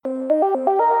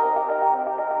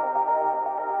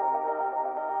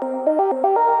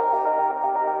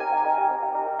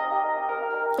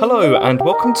Hello and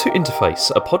welcome to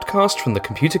Interface, a podcast from the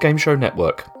Computer Game Show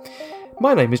Network.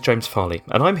 My name is James Farley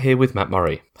and I'm here with Matt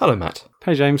Murray. Hello Matt.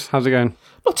 Hey James, how's it going?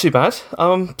 Not too bad.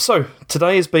 So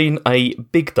today has been a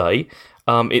big day.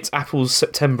 It's Apple's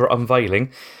September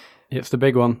unveiling. It's the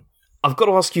big one. I've got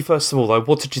to ask you first of all though,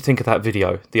 what did you think of that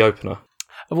video, the opener?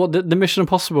 Well, the Mission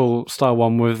Impossible style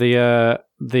one with the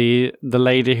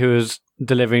lady who was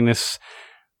delivering this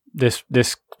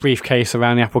briefcase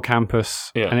around the Apple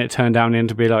campus, and it turned out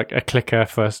to be like a clicker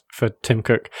for Tim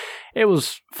Cook. It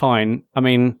was fine. I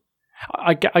mean,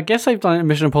 I guess they've done it in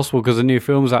Mission Impossible because the new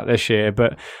film's out this year,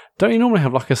 but don't you normally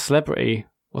have like a celebrity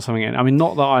or something in? I mean,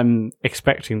 not that I'm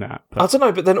expecting that. I don't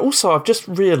know, but then also I've just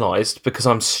realised, because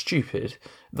I'm stupid,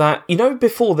 that, you know,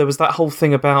 before there was that whole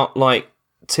thing about like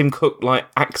Tim Cook like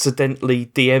accidentally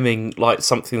DMing like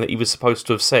something that he was supposed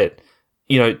to have said.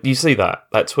 You know, you see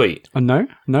that tweet? No.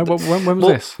 When was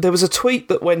this? There was a tweet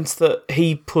that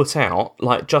he put out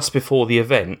like just before the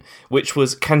event, which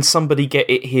was, "Can somebody get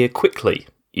it here quickly?"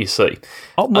 You see?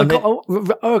 Oh my god!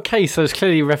 Okay, so it's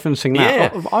clearly referencing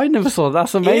that. Yeah. I never saw that.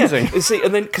 That's amazing. Yeah. See,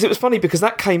 and then because it was funny because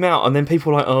that came out, and then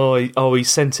people were like, "Oh, he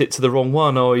sent it to the wrong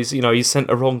one. Oh, he sent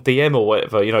a wrong DM or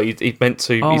whatever. You know, he meant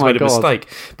to. He's made a mistake."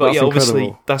 But that's obviously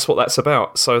incredible. That's what that's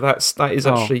about. So that is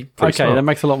actually pretty okay. smart. That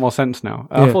makes a lot more sense now.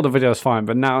 I thought the video was fine,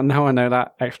 but now I know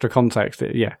that extra context.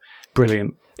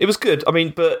 Brilliant. It was good. I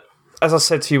mean, but as I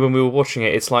said to you when we were watching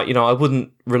it, it's like, you know, I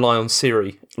wouldn't rely on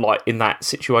Siri like in that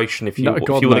situation if you want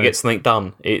to get something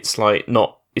done. It's like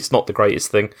it's not the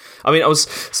greatest thing. I mean, I was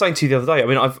saying to you the other day, I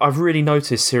mean, I've really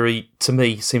noticed Siri, to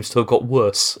me, seems to have got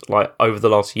worse like over the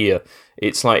last year.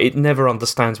 It's like it never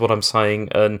understands what I'm saying,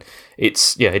 and it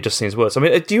just seems worse. I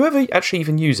mean, do you ever actually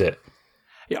even use it?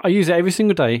 Yeah, I use it every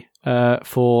single day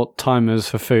for timers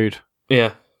for food.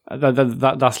 Yeah.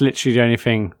 That's literally the only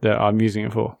thing that I'm using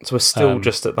it for. So we're still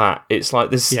just at that. It's like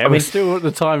this. Yeah, we're still at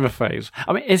the timer phase.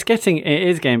 I mean, it's getting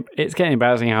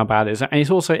embarrassing how bad it is, and it's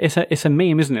also it's a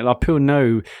meme, isn't it? Like people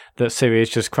know that Siri is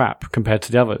just crap compared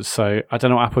to the others. So I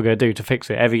don't know what Apple are going to do to fix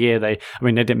it. Every year they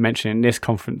didn't mention it in this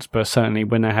conference, but certainly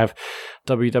when they have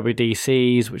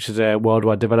WWDCs, which is a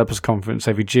worldwide developers conference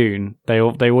every June, they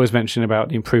always mention about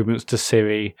the improvements to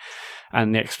Siri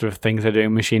and the extra things they're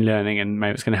doing, machine learning, and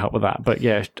maybe it's going to help with that. But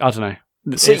yeah, I don't know.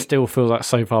 It still feels like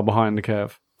so far behind the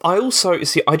curve. I also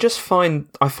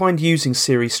I find using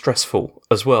Siri stressful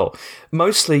as well,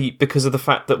 mostly because of the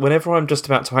fact that whenever I'm just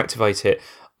about to activate it,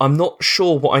 I'm not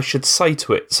sure what I should say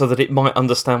to it so that it might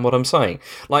understand what I'm saying.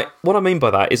 Like what I mean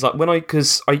by that is like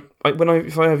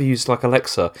if I ever use like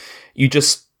Alexa, I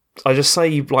just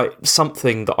say like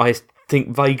something that I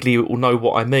think vaguely it will know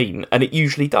what I mean, and it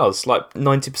usually does. Like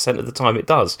 90% of the time it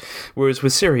does. Whereas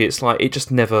with Siri, it's like it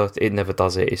never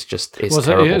does it. It's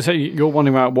terrible. So you're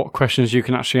wondering about what questions you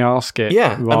can actually ask it,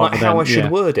 and like how I should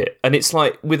word it. And it's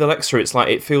like with Alexa, it's like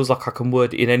it feels like I can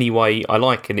word it in any way I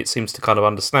like, and it seems to kind of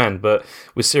understand. But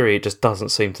with Siri, it just doesn't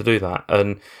seem to do that.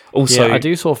 And also, I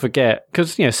do sort of forget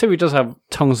because Siri does have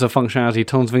tons of functionality,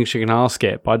 tons of things you can ask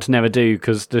it, but I just never do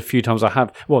because the few times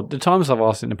the times I've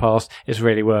asked it in the past, it's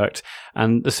really worked.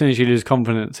 And as soon as you lose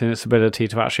confidence in its ability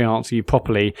to actually answer you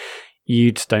properly,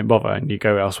 you just don't bother and you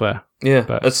go elsewhere. Yeah,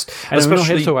 we're not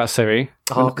here to talk about Siri.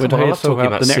 We're here to talk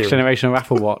about the next generation of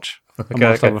Apple Watch,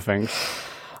 amongst other things.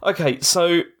 Okay,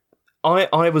 so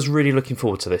I was really looking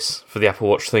forward to this for the Apple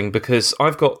Watch thing because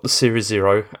I've got the Series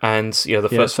 0 and the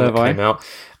first one that came out,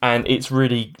 and it's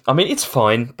really, I mean, it's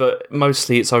fine, but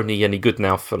mostly it's only any good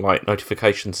now for like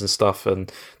notifications and stuff,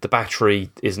 and the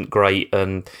battery isn't great,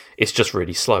 and it's just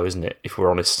really slow, isn't it? If we're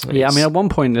honest. Yeah, I mean, at one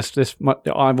point,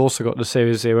 I've also got the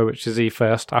Series 0, which is the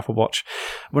first Apple Watch.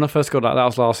 When I first got that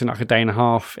was lasting like a day and a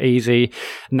half, easy.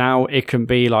 Now it can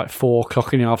be like 4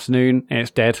 o'clock in the afternoon, and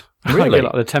it's dead. Really? I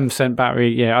get like the 10%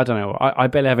 battery. Yeah, I don't know. I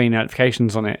barely have any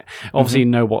notifications on it. Obviously,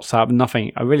 no WhatsApp,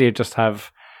 nothing. I really just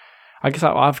have. I guess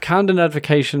I've calendar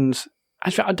notifications.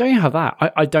 Actually, I don't have that.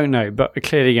 I don't know, but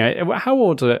clearly, how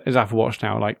old is Apple Watch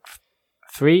now? Like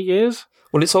 3 years?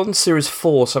 Well, it's on Series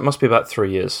 4, so it must be about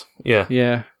 3 years. Yeah.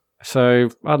 Yeah.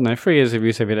 So, I don't know, 3 years of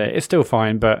use every day. It's still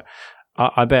fine, but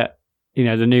I bet,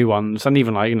 the new ones, and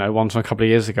even like, ones from a couple of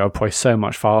years ago are probably so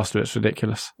much faster, it's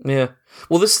ridiculous. Yeah.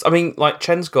 Well,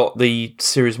 Chen's got the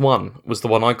Series 1 was the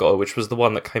one I got, which was the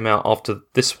one that came out after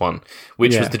this one,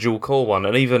 which was the dual core one,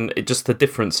 and even just the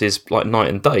difference is like night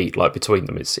and day, like between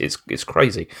them. It's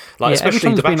crazy. Like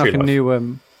especially the battery life.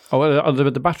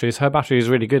 The batteries. Her battery is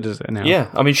really good, is it now? Yeah,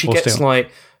 I mean she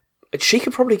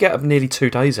could probably get nearly 2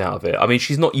 days out of it. I mean,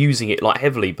 she's not using it like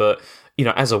heavily, but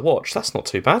as a watch, that's not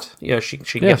too bad. She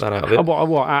can get that out of it.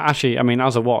 Well, actually, I mean,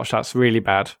 as a watch, that's really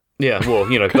bad. Yeah, well,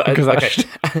 but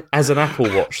as an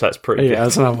Apple Watch, that's pretty good. Yeah,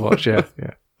 as an Apple Watch, yeah.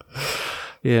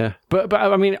 Yeah, but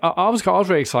I mean, I was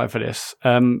really excited for this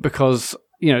because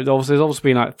there's also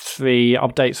been like 3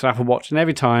 updates on Apple Watch, and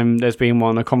every time there's been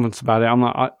a conference about it, I'm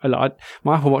like,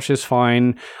 my Apple Watch is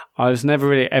fine. I was never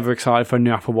really ever excited for a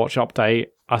new Apple Watch update.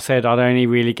 I said I'd only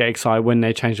really get excited when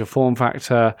they change the form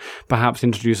factor, perhaps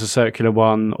introduce a circular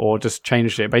one, or just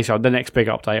changed it. Basically, the next big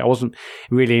update. I wasn't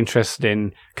really interested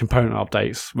in component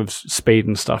updates with speed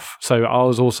and stuff. So I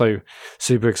was also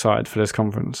super excited for this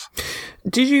conference.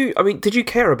 Did you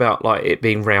care about like it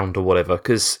being round or whatever?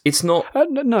 Because it's not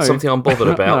no. something I'm bothered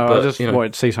about. No, but, I just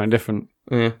wanted to see something different.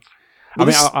 Yeah. I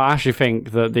mean, I actually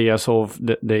think that the sort of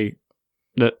the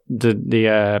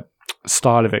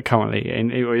style of it currently,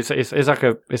 and it's like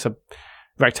it's a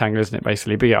rectangle, isn't it,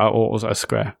 basically? But yeah, or a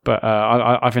square. But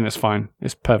I think it's fine.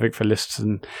 It's perfect for lists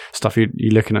and stuff you're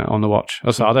looking at on the watch.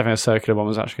 Also, I don't think a circular one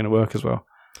was actually going to work as well.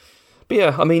 But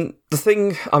yeah, I mean,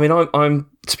 I'm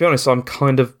to be honest, I'm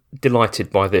kind of delighted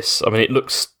by this. I mean, it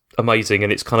looks amazing,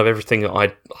 and it's kind of everything that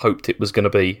I hoped it was going to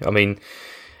be. I mean,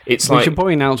 we should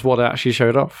probably announce what it actually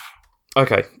showed off.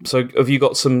 Okay, so have you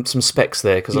got some specs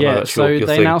there? Because I know that's your they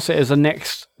thing. announced it as the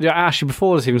next. Yeah, actually,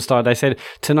 before this even started, they said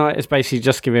tonight is basically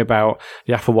just giving about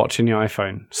the Apple Watch and the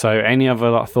iPhone. So any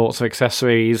other thoughts of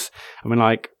accessories? I mean,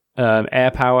 like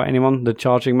Air Power, anyone? The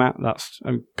charging mat? That's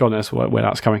God knows where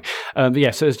that's coming. But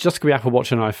yeah, so it's just going to be Apple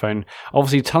Watch and iPhone.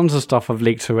 Obviously, tons of stuff have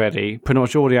leaked already. Pretty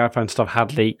much all the iPhone stuff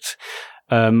had leaked.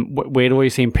 We'd already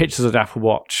seen pictures of the Apple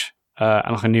Watch.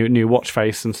 And like a new watch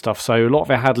face and stuff. So a lot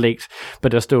of it had leaked, but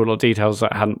there's still a lot of details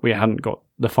that we hadn't got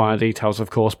the finer details,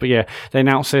 of course. But yeah, they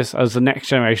announced this as the next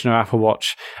generation of Apple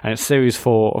Watch, and it's Series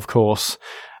 4, of course.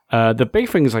 The big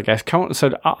things, I guess, so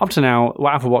up to now,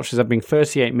 what Apple Watches have been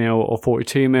 38mm or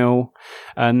 42mm,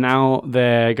 and now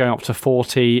they're going up to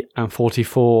 40 and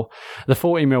 44. The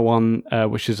 40mm one,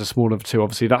 which is a smaller of the two,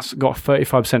 obviously, that's got a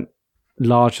 35%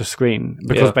 larger screen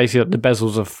because basically the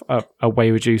bezels are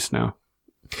way reduced now.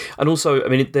 And also, I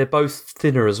mean, they're both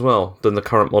thinner as well than the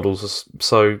current models.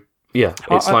 So, yeah,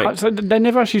 it's so they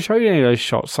never actually showed any of those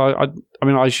shots. So I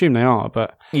mean, I assume they are,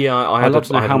 but yeah, I had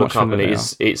to know how much thinner they are.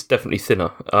 It's definitely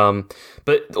thinner.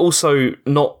 But also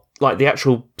not like the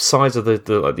actual size of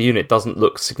the unit doesn't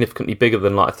look significantly bigger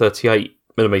than like a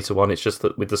 38mm one. It's just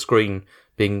that with the screen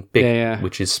being big,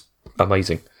 which is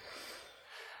amazing.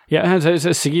 Yeah,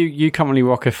 so you currently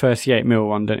rock a 38mm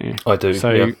one, don't you? I do.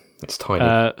 So. Yeah. It's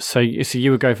tiny. So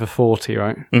you would go for 40,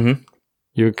 right? Mm-hmm.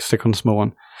 You would stick on the small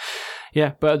one.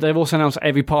 Yeah, but they've also announced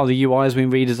every part of the UI has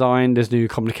been redesigned. There's new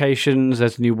complications.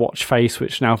 There's a new watch face,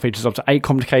 which now features up to 8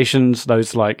 complications.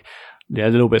 Those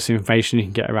little bits of information you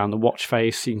can get around the watch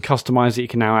face. You can customize it. You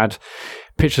can now add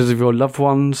pictures of your loved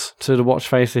ones to the watch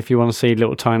face if you want to see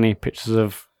little tiny pictures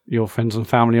of your friends and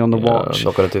family on the watch. I'm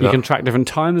not going to do that. You can track different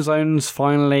time zones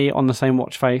finally on the same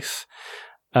watch face.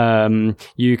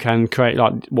 You can create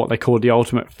like what they call the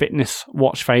ultimate fitness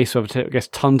watch face with, I guess,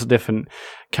 tons of different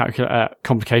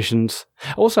complications.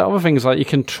 Also, other things like you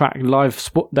can track live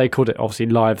sport. They called it obviously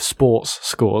live sports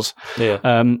scores. Yeah.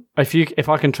 If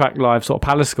I can track live sort of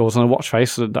palace scores on a watch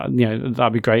face,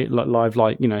 that'd be great. Live,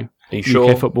 Are you UK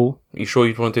sure? Football. Are you sure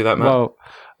you'd want to do that, Matt? Well,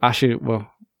 actually,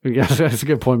 yeah, that's a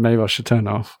good point. Maybe I should turn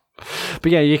it off.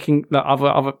 But yeah, you can.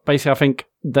 Other basically, I think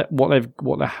that what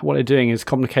they're doing is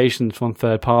communications from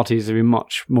third parties are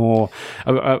much more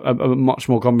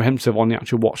comprehensive on the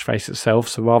actual watch face itself.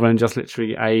 So rather than just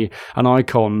literally an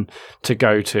icon to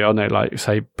go to, I don't know, like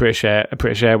say British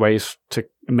Airways, to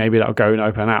maybe that'll go and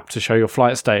open an app to show your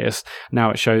flight status.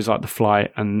 Now it shows like the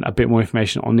flight and a bit more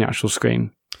information on the actual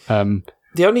screen.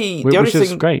 The only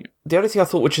thing I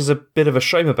thought, which is a bit of a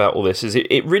shame about all this, is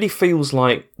it really feels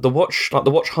like the watch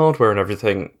hardware and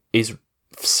everything is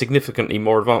significantly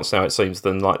more advanced now, it seems,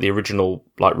 than like the original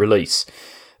like release.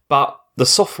 But the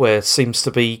software seems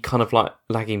to be kind of like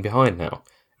lagging behind now,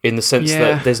 in the sense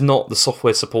that there's not the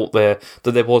software support there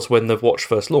that there was when the watch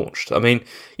first launched. I mean,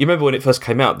 you remember when it first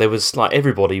came out, there was like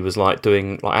everybody was like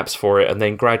doing like apps for it, and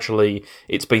then gradually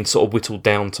it's been sort of whittled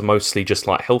down to mostly just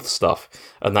like health stuff,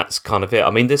 and that's kind of it.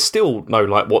 I mean, there's still no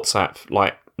like WhatsApp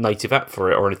like native app for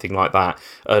it or anything like that,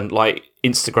 and like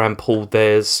Instagram pulled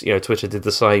theirs, Twitter did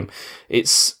the same.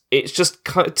 It's just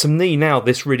kind of, to me now,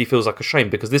 this really feels like a shame,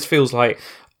 because this feels like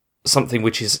something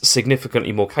which is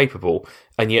significantly more capable,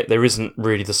 and yet there isn't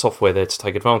really the software there to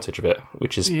take advantage of it,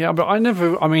 which is... Yeah, but I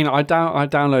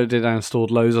downloaded and installed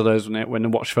loads of those when the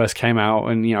watch first came out,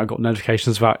 and I got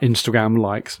notifications about Instagram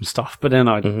likes and stuff, but then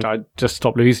I just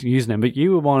stopped using them. But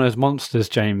you were one of those monsters,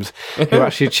 James, who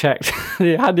actually checked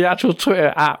you had the actual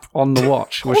Twitter app on the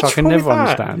watch, which I can never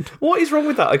understand. What is wrong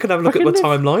with that? I could have a look at my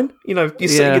timeline. You're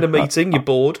sitting in a meeting, you're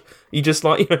bored, you just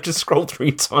just scroll through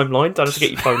your timeline, don't have to get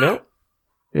your phone out.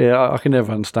 Yeah, I can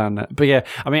never understand that. But yeah,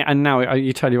 I mean, and now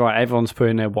you're totally right. Everyone's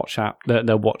putting their watch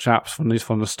apps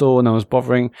from the store. No one's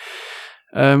bothering.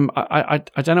 I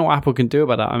don't know what Apple can do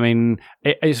about that. I mean,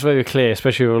 it's very clear,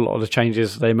 especially with a lot of the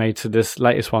changes they made to this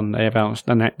latest one they've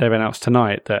announced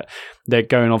tonight, that they're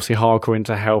going obviously hardcore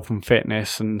into health and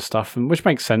fitness and stuff, and which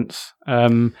makes sense.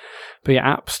 But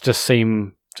yeah, apps just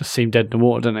seem dead in the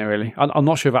water, don't they? Really, I'm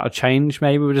not sure about a change.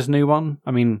 Maybe with this new one.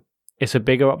 I mean, it's a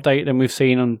bigger update than we've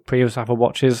seen on previous Apple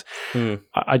Watches.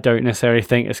 I don't necessarily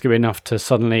think it's going to be enough to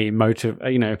suddenly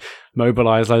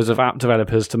mobilize loads of app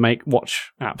developers to make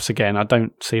watch apps again. I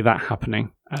don't see that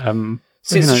happening.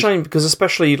 See, it's a shame because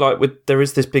especially there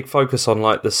is this big focus on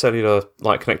like the cellular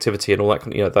connectivity and all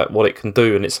that, that what it can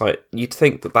do, and it's like you'd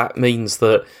think that means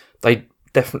that they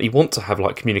definitely want to have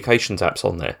like communications apps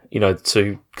on there,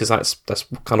 because that's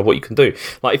kind of what you can do.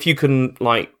 Like if you can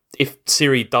if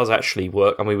Siri does actually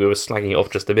work, I mean, we were slagging it off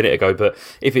just a minute ago, but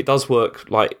if it does work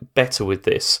better with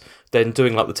this, then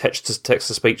doing like the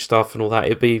text-to-speech stuff and all that,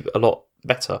 it'd be a lot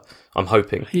better, I'm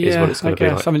hoping, is what it's going to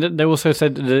be like. I mean, they also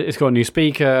said that it's got a new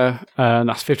speaker, and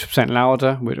that's 50%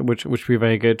 louder, which would be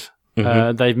very good.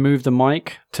 Mm-hmm. They've moved the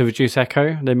mic to reduce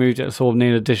echo. They moved it sort of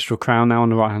near the digital crown now on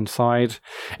the right-hand side.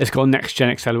 It's got a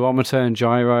next-gen accelerometer and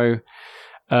gyro,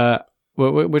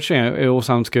 which, it all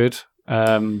sounds good.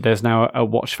 There's now a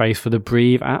watch face for the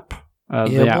Breathe app.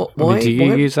 The app. Why, do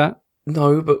you use that?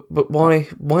 No, but why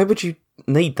would you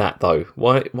need that though?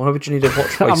 Why would you need a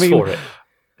watch face for it?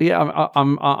 Yeah,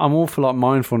 I'm all for like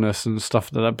mindfulness and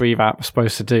stuff that Breathe app is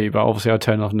supposed to do, but obviously I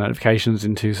turn off notifications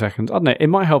in 2 seconds. I don't know. It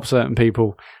might help certain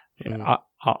people.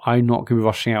 I'm not going to be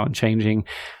rushing out and changing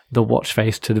the watch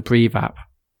face to the Breathe app.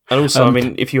 And also, I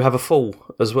mean, if you have a fall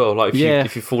as well, like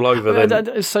if you fall over,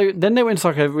 then... So then they went to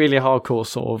like a really hardcore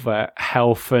sort of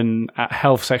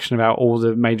health section about all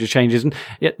the major changes. And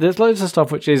yeah, there's loads of stuff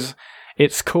which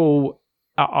it's cool.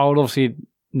 I would obviously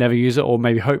never use it, or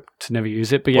maybe hope to never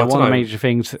use it. But yeah, one of the major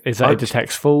things is that it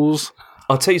detects falls.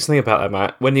 I'll tell you something about that,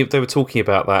 Matt. When they were talking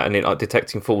about that and it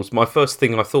detecting falls, my first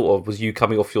thing I thought of was you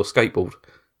coming off your skateboard.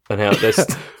 And how this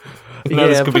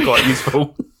could be quite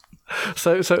useful.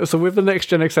 So with the next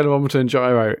gen accelerometer and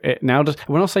gyro, it now does.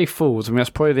 When I say falls, I mean that's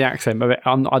probably the accent, but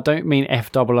I don't mean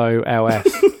FOOLS.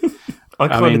 I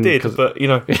kind of did, but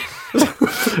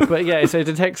but yeah, so it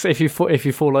detects if you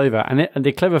fall over, and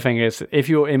the clever thing is, if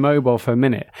you're immobile for a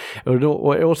minute, it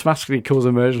automatically calls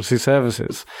emergency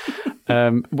services.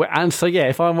 And so yeah,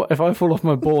 if I fall off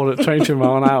my board at 22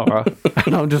 miles an hour,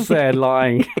 and I'm just there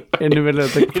lying in the middle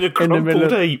of the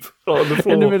heap on the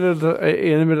floor, in the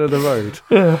middle of the road.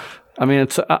 Yeah. I mean,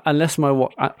 unless my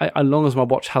watch, as long as my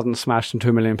watch hasn't smashed into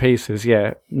 1 million pieces,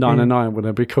 909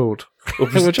 wouldn't be called. Well,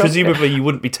 presumably, you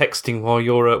wouldn't be texting while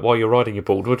you're riding your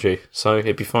board, would you? So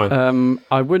it'd be fine.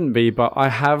 I wouldn't be, but I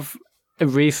have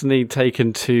recently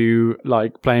taken to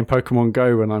like playing Pokemon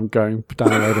Go when I'm going down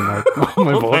the road on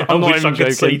my board. I wish I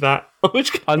could see that.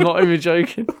 I'm not even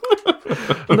joking.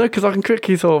 No, because I can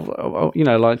quickly sort of,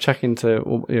 like check into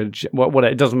what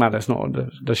it doesn't matter. It's not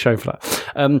the show for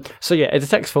that. So yeah, it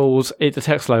detects falls, it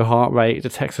detects low heart rate, it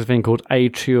detects a thing called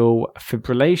atrial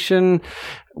fibrillation,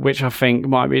 which I think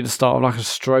might be the start of like a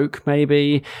stroke,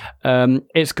 maybe.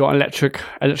 It's got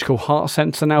electrical heart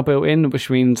sensor now built in, which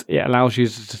means it allows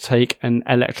users to take an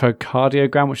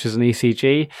electrocardiogram, which is an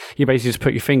ECG. You basically just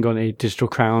put your finger on the digital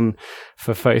crown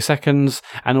for 30 seconds,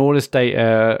 and all this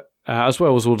data, as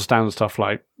well as all the standard stuff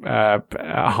like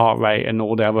heart rate and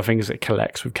all the other things it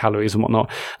collects with calories and whatnot,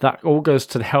 that all goes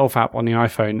to the health app on the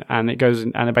iPhone, and it goes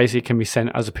in, and it basically can be sent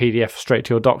as a PDF straight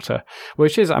to your doctor,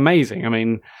 which is amazing. I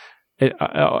mean,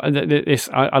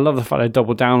 I love the fact they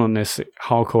doubled down on this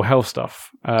hardcore health stuff.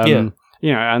 And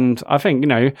I think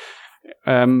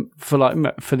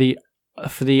for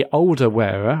the older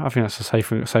wearer, I think that's a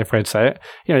safe way to say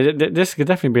it. This could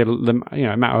definitely be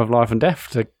a matter of life and death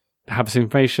to have this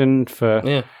information for.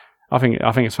 Yeah. I think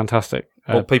it's fantastic.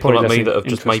 Or people like me that have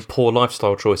just made poor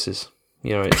lifestyle choices.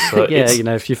 It's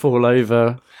if you fall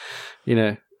over,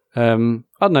 I don't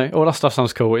know. All that stuff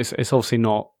sounds cool. It's obviously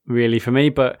not really for me,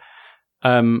 but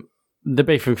the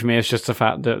big thing for me is just the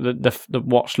fact that the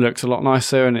watch looks a lot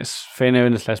nicer and it's thinner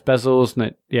and there's less bezels,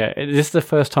 and this is the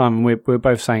first time, and we're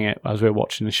both saying it as we're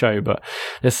watching the show, but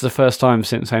this is the first time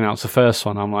since they announced the first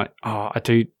one I'm like, I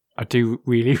do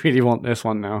really, really want this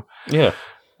one now. Yeah.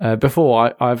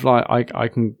 Before I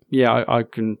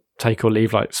can take or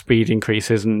leave like speed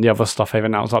increases and the other stuff they've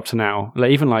announced up to now.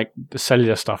 Like, even like the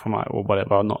cellular stuff, I'm like, well,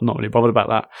 whatever. I'm not really bothered about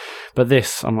that. But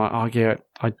this, I'm like,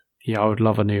 I would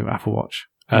love a new Apple Watch.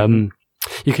 Mm-hmm.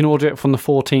 You can order it from the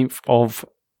 14th of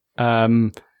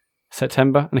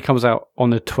September, and it comes out on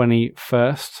the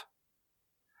 21st.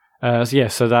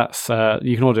 So that's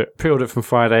you can pre-order it from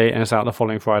Friday, and it's out the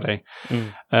following Friday.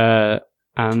 So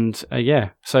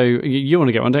you want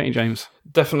to get one, don't you, James?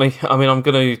 Definitely. I mean, I'm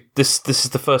gonna. This is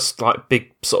the first like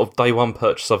big sort of day one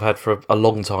purchase I've had for a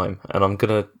long time, and I'm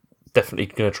definitely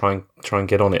gonna try and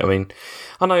get on it. I mean,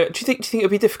 I know. Do you think it'll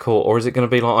be difficult, or is it going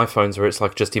to be like iPhones where it's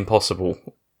like just impossible?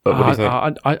 What do you think?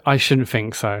 I shouldn't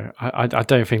think so. I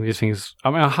don't think these things. I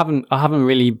mean, I haven't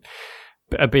really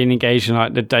been engaged in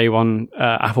like the day one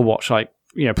Apple Watch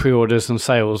pre-orders and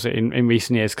sales in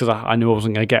recent years because I knew I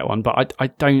wasn't going to get one. But I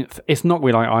don't. It's not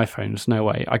really like iPhones. No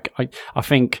way. I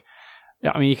think.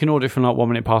 I mean, you can order it from like 1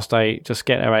 minute past 8. Just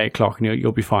get there at 8 o'clock, and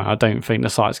you'll be fine. I don't think the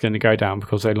site's going to go down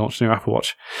because they launched a new Apple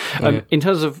Watch. In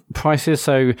terms of prices,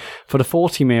 so for the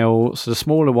 40mm, so the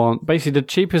smaller one, basically the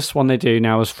cheapest one they do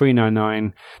now is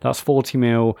 $399. That's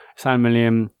 40mm. It's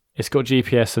aluminium. It's got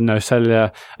GPS and no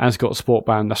cellular, and it's got a sport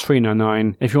band. That's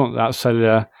 $399. If you want that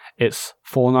cellular, it's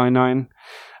 $499.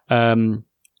 And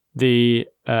they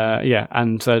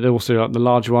also got the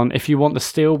larger one. If you want the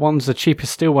steel ones, the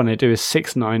cheapest steel one they do is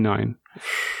 $699,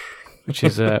 which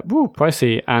is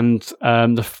pricey. And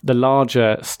the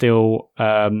larger steel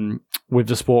with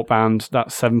the sport band,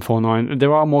 that's $749.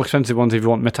 There are more expensive ones if you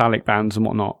want metallic bands and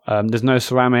whatnot. There's no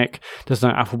ceramic. There's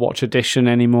no Apple Watch Edition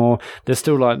anymore. There's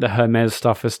still like the Hermes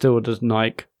stuff. There's still just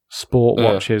Nike sport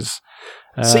watches.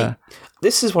 See,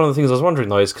 this is one of the things I was wondering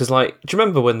though, is because like, do you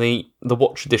remember when the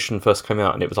watch edition first came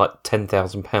out and it was like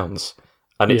 £10,000,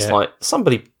 and it's like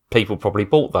people probably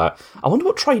bought that. I wonder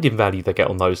what trading value they get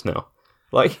on those now.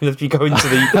 Like if you go into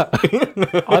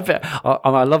the, I bet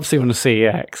I love seeing on the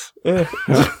CEX. They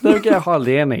don't get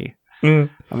hardly any.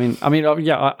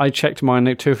 I checked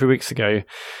mine 2 or 3 weeks ago.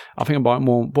 I think I bought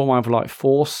mine for like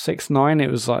 $469. It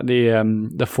was like the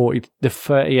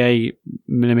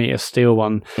 38mm steel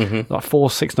one, like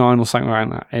 $469 or something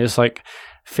around that. It was like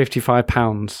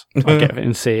 £55. I get it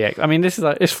in CX. I mean, this is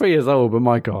it's 3 years old, but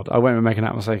my God, I won't be making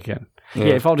that mistake again.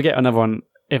 Yeah, if I were to get another one,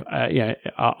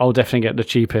 I'll definitely get the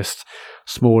cheapest,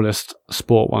 smallest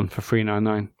sport one for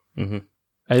 $399.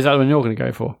 Is that the one you're going to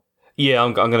go for? Yeah,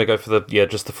 I'm going to go for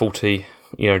just the 40,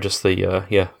 just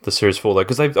the Series 4 though,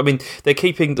 because they're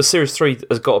keeping the Series 3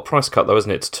 has got a price cut though, isn't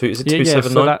it? Is it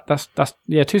 $279? So that's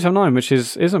 $279, which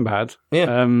isn't bad.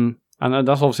 Yeah. And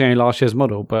that's obviously only last year's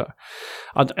model, but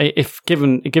if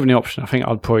given the option, I think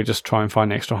I'd probably just try and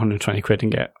find an extra £120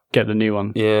 and get the new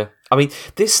one. Yeah, I mean,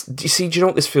 do you know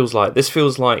what this feels like? This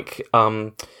feels like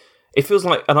it feels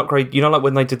like an upgrade. You know, like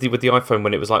when they did with the iPhone,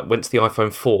 when it was like went to the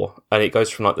iPhone 4, and it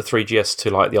goes from like the 3GS to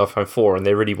like the iPhone 4, and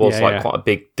there really was quite a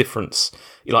big difference,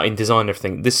 like in design and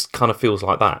everything. This kind of feels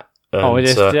like that. And, it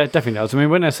is. Yeah, it definitely does. I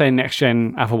mean, when they're saying next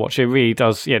gen Apple Watch, it really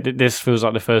does. Yeah, this feels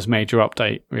like the first major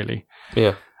update, really.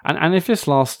 Yeah. And if this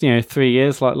lasts, 3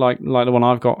 years, like the one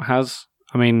I've got has,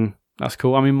 I mean, that's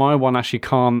cool. I mean, my one actually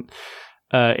can't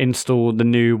install the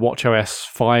new WatchOS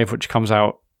 5, which comes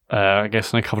out, I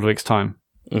guess, in a couple of weeks' time.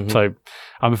 So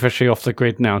I'm officially off the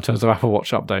grid now in terms of Apple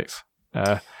Watch updates.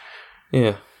 But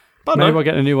maybe I'll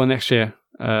get a new one next year.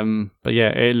 But yeah,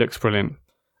 it looks brilliant.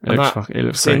 It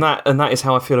looks great. And that is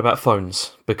how I feel about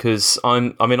phones, because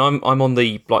I'm on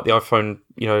the iPhone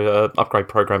upgrade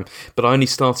program, but I only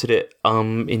started it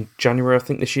in January I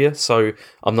think this year, so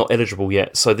I'm not eligible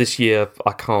yet. So this year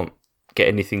I can't get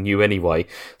anything new anyway.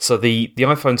 So the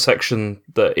iPhone section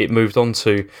that it moved on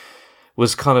to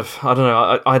was kind of, I don't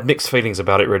know, I had mixed feelings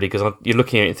about it really, because you're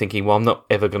looking at it and thinking, well, I'm not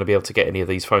ever going to be able to get any of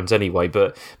these phones anyway,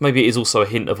 but maybe it is also a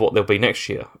hint of what they'll be next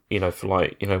year, for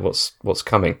what's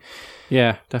coming.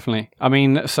 Yeah, definitely. I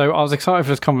mean, so I was excited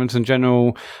for this conference in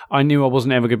general. I knew I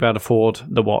wasn't ever going to be able to afford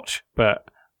the watch, but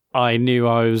I knew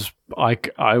I was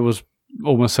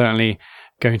almost certainly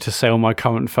going to sell my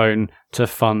current phone to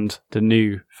fund the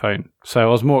new phone. So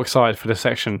I was more excited for this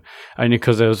section only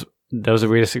because there was a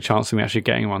realistic chance of me actually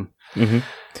getting one.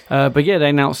 But yeah, they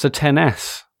announced the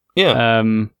XS. Yeah.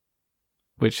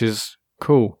 Which is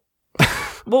cool.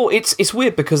 Well, it's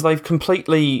weird because they've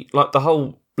completely, like, the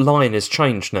whole line has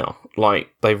changed now. Like,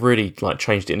 they've really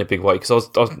changed it in a big way, because I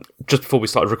was just before we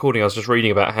started recording, I was just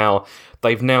reading about how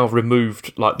they've now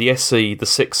removed like the SE, the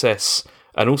 6S,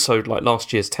 and also like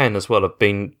last year's 10 as well have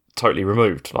been totally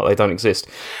removed. Like, they don't exist.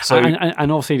 So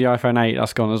and obviously the iPhone 8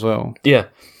 that's gone as well. Yeah.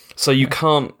 So you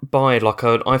can't buy like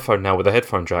an iPhone now with a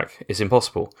headphone jack. It's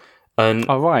impossible. And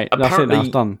oh right, that's it. Now it's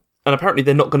done. And apparently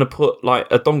they're not going to put like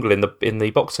a dongle in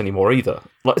the box anymore either.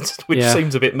 Like, which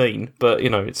seems a bit mean, but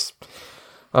it's,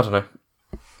 I don't know.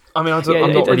 I mean, I'm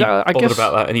not really bothered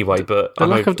about that anyway. But the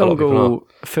lack of dongle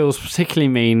feels particularly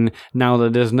mean now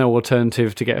that there's no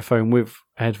alternative to get a phone with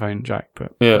a headphone jack.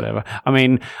 But whatever. I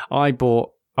mean, I've got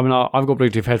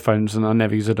Bluetooth headphones and I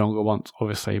never use a dongle once,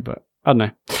 obviously. But I don't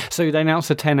know. So they announced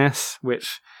the 10S,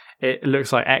 which it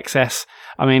looks like XS.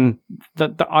 I mean,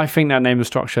 I think that naming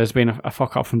structure has been a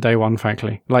fuck up from day one,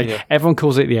 frankly. Like, everyone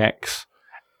calls it the X.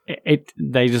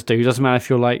 They just do. It doesn't matter if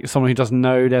you're like someone who doesn't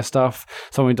know their stuff,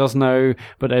 someone who does know,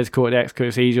 but they just call it the X because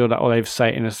it's easier, or they've say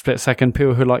it in a split second.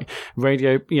 People who like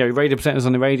radio presenters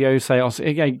on the radio say, "Oh,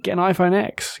 yeah, get an iPhone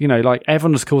X." You know, like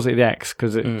everyone just calls it the X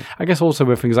because I guess also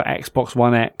with things like Xbox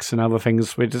One X and other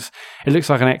things, it looks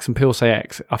like an X and people say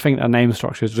X. I think that name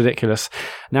structure is ridiculous.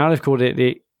 Now they've called it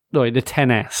the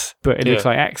 10S, but it looks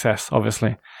like XS,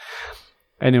 obviously.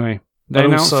 Anyway.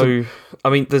 And also, I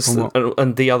mean, there's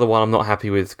and the other one I'm not happy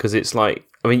with because it's like,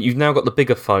 I mean, you've now got the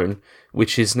bigger phone,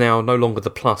 which is now no longer the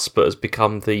Plus, but has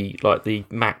become the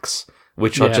Max,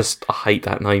 which I hate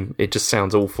that name. It just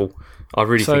sounds awful. I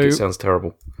really think it sounds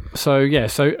terrible. So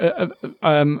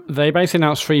they basically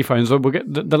announced 3 phones. We'll get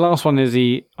the last one is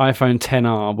the iPhone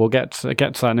XR. We'll get to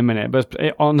that in a minute. But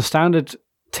on the standard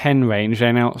 10 range, they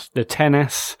announced the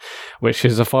XS, which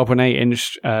is a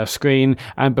 5.8-inch screen,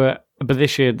 but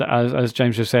this year, as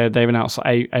James just said, they've announced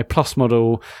a Plus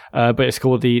model, but it's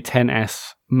called the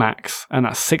XS Max, and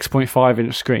that's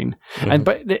 6.5-inch screen,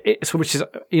 which is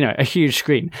a huge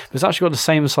screen. But it's actually got the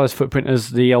same size footprint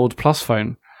as the old Plus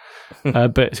phone,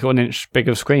 but it's got an inch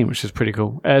bigger screen, which is pretty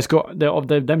cool. It's got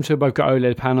them two have both got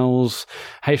OLED panels,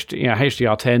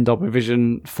 HDR10, Dolby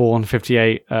Vision,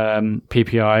 458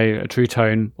 PPI, True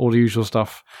Tone, all the usual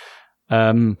stuff.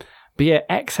 But yeah,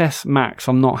 XS Max,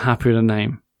 I'm not happy with the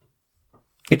name.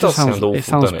 It does sound awful. It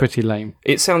sounds pretty lame.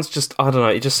 It sounds just, I don't know,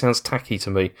 it just sounds tacky to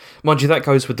me. Mind you, that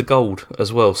goes with the gold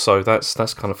as well, so that's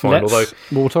kind of fine.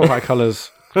 We'll talk about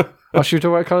colours. Should we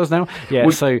talk about colours now? Yeah,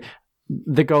 so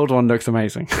the gold one looks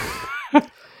amazing.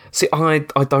 See, I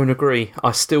don't agree.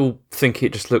 I still think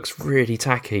it just looks really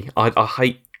tacky. I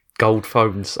hate gold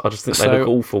phones. I just think they look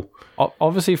awful.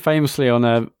 Obviously, famously on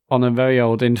a very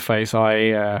old interface,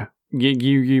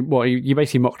 You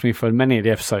basically mocked me for many of the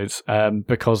episodes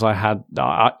because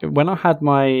when I had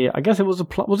my, I guess it was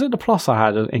was it the Plus I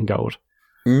had in gold?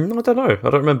 I don't know. I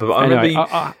don't remember. But I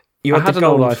remember you had an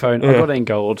old iPhone. I got it in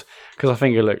gold because I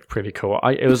think it looked pretty cool.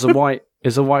 It was a white.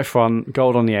 It's a white front,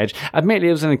 gold on the edge. Admittedly,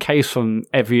 it was in a case from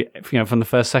from the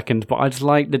first second, but I just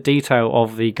liked the detail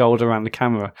of the gold around the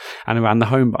camera and around the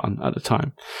home button at the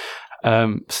time.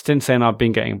 Since then, I've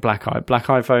been getting black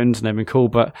iPhones and they've been cool,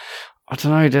 but I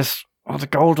don't know, the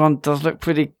gold one does look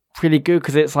pretty good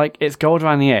because it's gold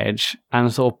around the edge and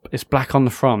it's black on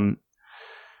the front.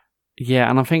 Yeah,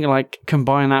 and I think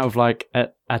combine that with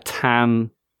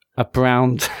a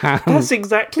brown tan. That's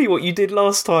exactly what you did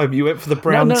last time. You went for the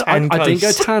brown tan case. I didn't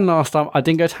go tan last time. I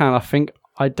didn't go tan. I think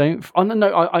I don't. Oh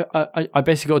no! I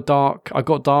basically got dark. I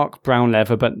got dark brown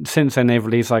leather, but since then they've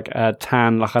released a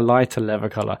tan, a lighter leather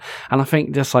color, and I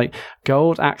think just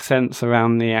gold accents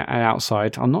around the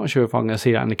outside. I'm not sure if I'm going to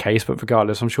see that in the case, but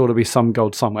regardless, I'm sure there'll be some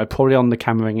gold somewhere, probably on the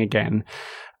camera ring again.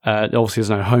 Obviously, there's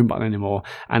no home button anymore,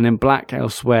 and then black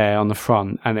elsewhere on the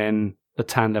front, and then the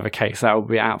tan leather case. That would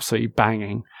be absolutely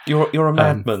banging. You're a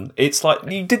madman. It's like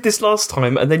you did this last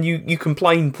time, and then you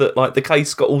complained that the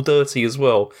case got all dirty as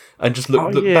well, and just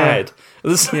looked bad.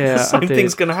 The same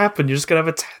thing's going to happen. You're just going to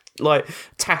have a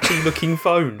tatty looking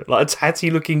phone, a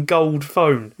tatty looking gold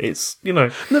phone. It's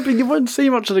No, but you won't see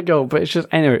much of the gold. But it's just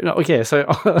anyway. Okay, so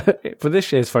for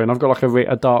this year's phone, I've got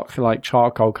a dark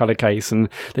charcoal color case, and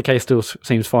the case still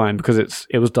seems fine because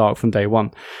it was dark from day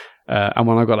one. And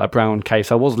when I got that brown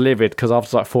case, I was livid because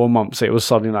after 4 months, it was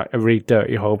suddenly a really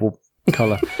dirty, horrible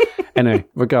colour. Anyway,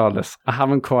 regardless, I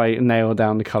haven't quite nailed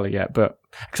down the colour yet, but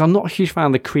because I'm not a huge fan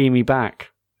of the creamy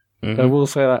back. Mm-hmm. I will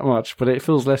say that much, but it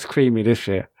feels less creamy this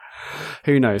year.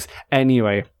 Who knows?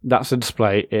 Anyway, that's the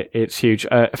display. It's huge.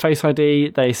 Face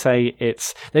ID, they say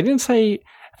they didn't say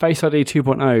Face ID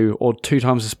 2.0 or 2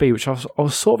 times the speed, which I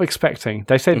was sort of expecting.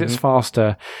 They said it's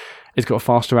faster. It's got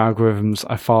faster algorithms,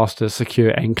 a faster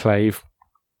secure enclave.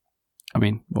 I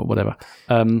mean, well, whatever.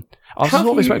 I was sort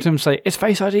of expecting them to say, it's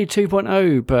Face ID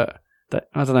 2.0, but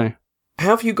I don't know. How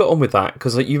have you got on with that?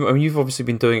 Because you've obviously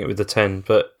been doing it with the 10,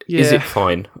 but is it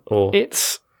fine? Or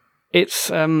It's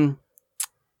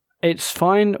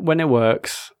fine when it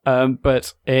works,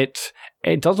 but it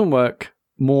doesn't work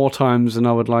more times than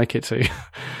I would like it to.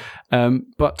 And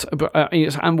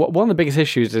one of the biggest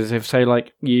issues is if, say,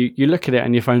 you look at it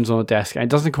and your phone's on a desk and it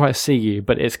doesn't quite see you,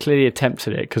 but it's clearly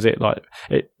attempted it because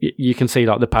you can see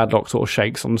the padlock sort of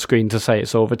shakes on the screen to say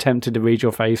it's sort of attempted to read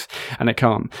your face and it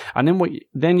can't. And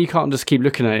then you can't just keep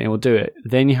looking at it and it will do it.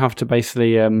 Then you have to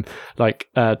basically turn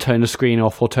the screen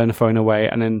off or turn the phone away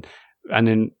and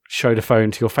then show the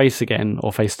phone to your face again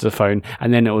or face to the phone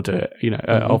and then it will do it.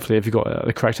 Obviously if you've got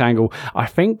the correct angle. I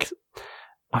think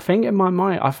I think in my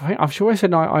mind, I'm sure I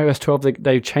said in iOS 12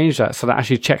 they've changed that so that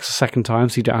actually checks a second time,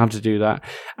 so you don't have to do that.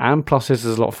 And plus, this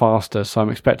is a lot faster, so I'm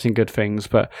expecting good things.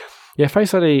 But yeah,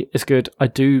 Face ID is good. I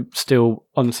do still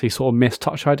honestly sort of miss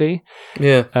Touch ID.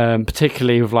 Yeah.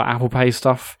 Particularly with like Apple Pay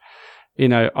stuff. You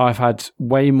know, I've had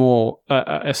way more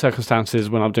circumstances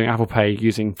when I'm doing Apple Pay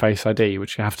using Face ID,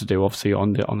 which you have to do obviously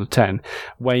on the 10.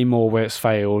 Way more where it's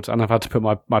failed, and I've had to put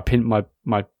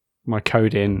my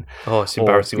code in. Oh, it's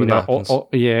embarrassing when that happens.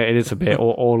 Yeah, it is a bit.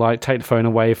 or like take the phone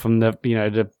away from the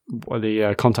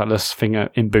contactless thing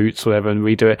in Boots or whatever and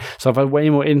redo it. So I've had way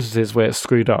more instances where it's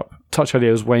screwed up. Touch ID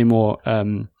is way more.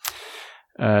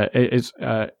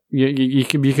 You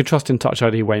can trust in Touch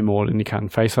ID way more than you can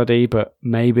Face ID, but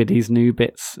maybe these new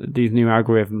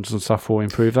algorithms and stuff will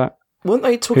improve that. Weren't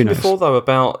they talking before though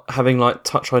about having like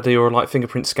Touch ID or like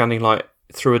fingerprint scanning like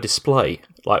through a display,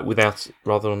 like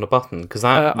rather than on a button? Because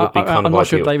that would be kind of I'm not ideal.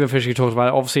 sure if they've officially talked about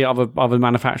it. Obviously, other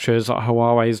manufacturers like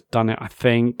Huawei's done it. I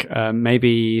think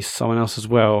maybe someone else as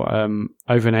well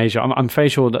over in Asia. I'm fairly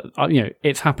sure that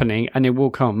it's happening and it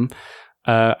will come.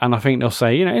 And I think they'll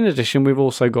say, in addition, we've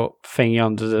also got thingy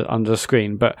under the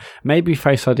screen, but maybe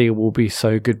Face ID will be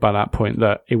so good by that point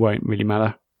that it won't really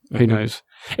matter. Mm-hmm. Who knows?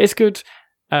 It's good,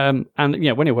 and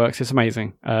when it works, it's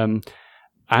amazing.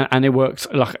 And it works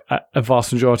like a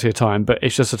vast majority of the time, but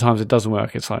it's just the times it doesn't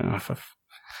work. It's like, I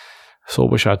sort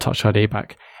of wish I had Touch ID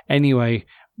back. Anyway,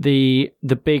 the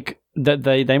big that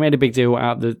they made a big deal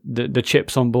out of the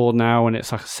chips on board now, and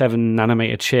it's like a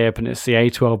 7-nanometer chip, and it's the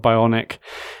A12 Bionic.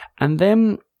 And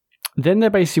then they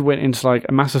basically went into like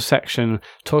a massive section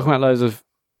talking about loads of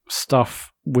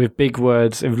stuff with big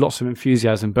words and lots of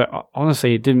enthusiasm. But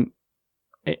honestly, it didn't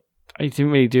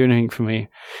really do anything for me.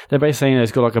 They're basically saying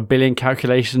it's got like 1 billion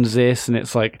calculations this, and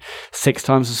it's like 6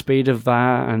 times the speed of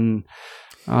that. And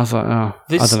I was like, I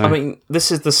don't know. I mean,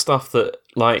 this is the stuff that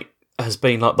like has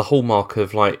been like the hallmark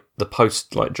of like the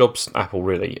post like jobs Apple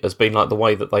really has been like the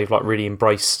way that they've like really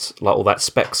embraced like all that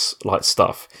specs like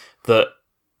stuff that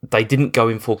they didn't go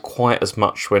in for quite as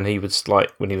much when he was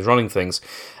running things.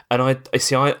 And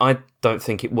I don't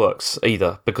think it works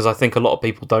either, because I think a lot of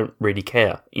people don't really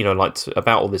care,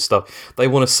 about all this stuff. They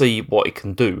want to see what it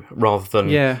can do rather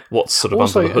than what's sort of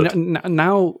also, under the hood.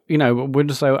 Now, with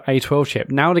the A12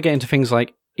 chip, now to get into things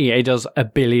like EA does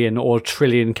 1 billion or 1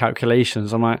 trillion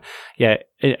calculations, I'm like,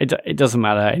 it doesn't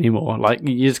matter anymore. Like,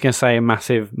 you're just going to say a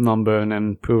massive number and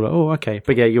then people are like, oh, okay.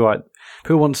 But yeah, you're right.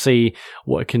 People want to see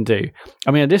what it can do.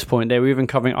 I mean, at this point, they were even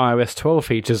covering iOS 12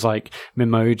 features like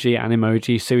Memoji,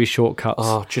 Animoji, Siri shortcuts.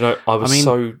 Oh, do you know, I was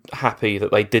so happy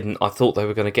that they didn't. I thought they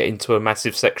were going to get into a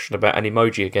massive section about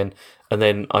Animoji again, and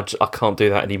then I can't do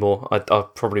that anymore. I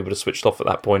probably would have switched off at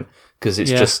that point, because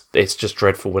it's just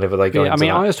dreadful whenever they go into that.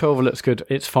 iOS 12 looks good.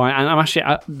 It's fine. And I'm actually,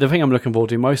 the thing I'm looking forward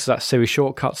to most is that Siri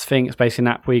shortcuts thing. It's basically an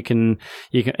app where you can,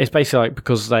 it's basically like,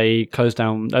 because they closed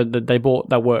down, they bought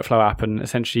that workflow app, and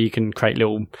essentially you can create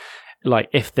little, like,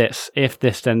 if this,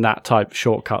 then that type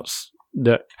shortcuts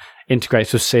that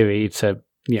integrates with Siri to,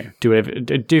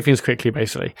 do things quickly,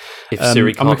 basically. If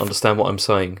Siri can't understand what I'm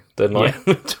saying, then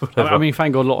whatever. I mean,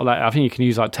 thank God, a lot of that. I think you can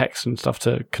use like text and stuff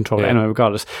to control it anyway,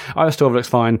 regardless. iOS 12 looks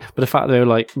fine, but the fact that they were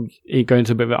like going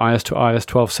to a bit of an iOS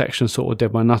 12 section sort of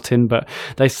did my nut in. But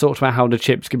they talked about how the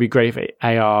chips could be great for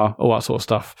AR, all that sort of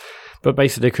stuff. But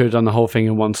basically, they could have done the whole thing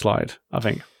in one slide, I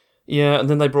think. Yeah, and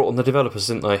then they brought on the developers,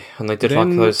 didn't they? And they did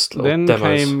those little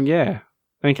demos.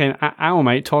 Then came our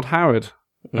mate Todd Howard.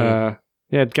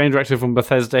 Game director from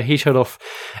Bethesda. He showed off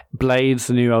Blades,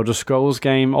 the new Elder Scrolls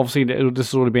game. Obviously, this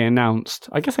has already been announced.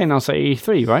 I guess they announced it at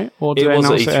E3, right? Or did they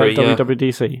announce it at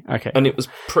WWDC? Okay. And it was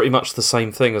pretty much the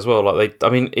same thing as well. Like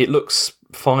it looks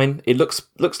fine. It looks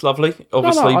lovely,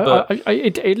 obviously.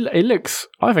 It looks.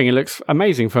 I think it looks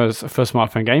amazing for a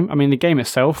smartphone game. I mean, the game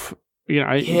itself,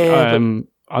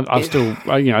 I still,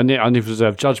 I need to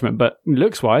reserve judgment, but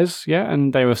looks-wise,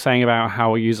 and they were saying about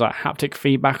how we use like haptic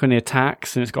feedback on the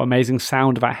attacks, and it's got amazing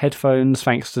sound about headphones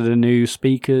thanks to the new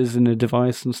speakers in the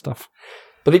device and stuff.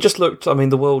 But it just looked,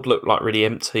 the world looked like really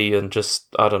empty and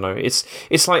just, I don't know. It's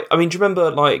like, do you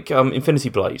remember like Infinity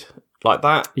Blade? Like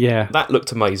that? Yeah. That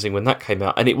looked amazing when that came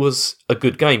out, and it was a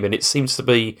good game, and it seems to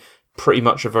be pretty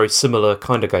much a very similar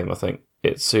kind of game, I think.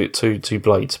 It's two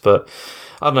Blades, but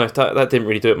I don't know, that didn't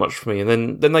really do it much for me.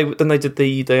 And then they did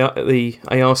the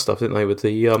AR stuff, didn't they? With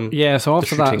the so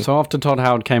after that, after Todd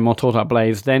Howard came on, talked about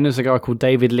Blades, then there's a guy called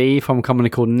David Lee from a company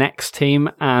called Next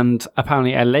Team, and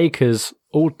apparently a Lakers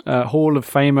Hall of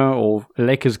Famer or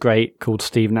Lakers great called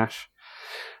Steve Nash.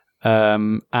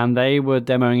 And they were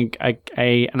demoing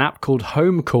an app called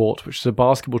Home Court, which is a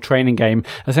basketball training game.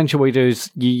 Essentially, what you do is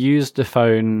you use the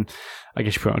phone I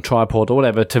guess you put it on a tripod or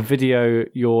whatever to video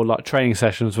your like training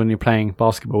sessions when you're playing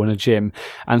basketball in a gym,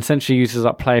 and essentially uses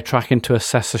like player tracking to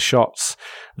assess the shots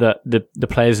that the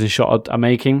players in shot are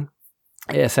making.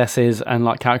 It assesses and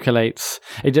like calculates.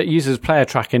 It uses player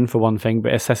tracking for one thing,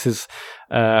 but it assesses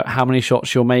how many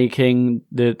shots you're making,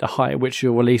 the height at which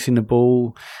you're releasing the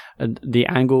ball, the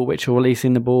angle at which you're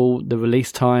releasing the ball, the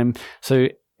release time. So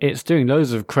it's doing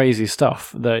loads of crazy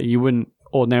stuff that you wouldn't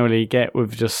ordinarily get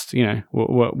with just, you know,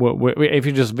 if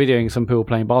you're just videoing some people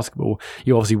playing basketball,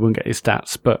 you obviously wouldn't get these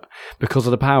stats. But because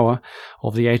of the power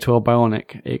of the A12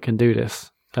 Bionic, it can do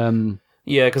this.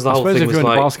 Yeah, because the whole thing was like... I suppose if you're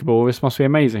into basketball, this must be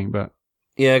amazing, but...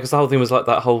 Yeah, because the whole thing was like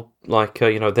that whole, like,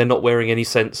 you know, they're not wearing any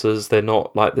sensors, they're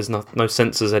not, like, there's no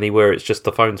sensors anywhere, it's just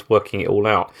the phone's working it all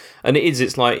out. And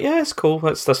it's like, yeah, it's cool,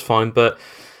 that's fine, but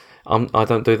I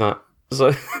don't do that.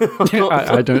 So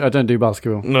I don't do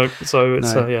basketball. No, so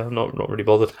it's yeah, I'm not really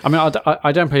bothered. I mean,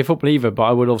 I don't play football either, but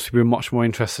I would obviously be much more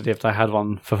interested if they had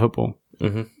one for football.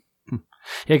 Mm-hmm. Yeah,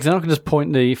 because then I can just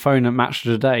point the phone at Match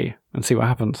of the Day and see what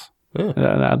happens. Yeah,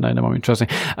 that might be interesting.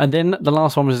 And then the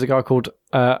last one was a guy called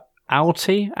Altimar,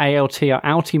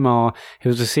 who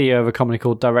was the CEO of a company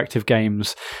called Directive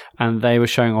Games, and they were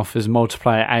showing off his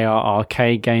multiplayer AR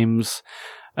arcade games.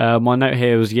 My note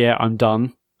here was, yeah, I'm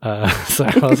done. So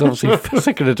I was obviously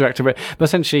sick of the director, but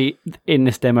essentially in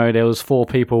this demo there was 4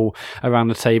 people around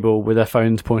the table with their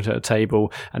phones pointed at a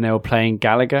table, and they were playing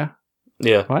Gallagher.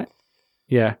 Yeah. Right?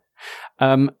 Yeah.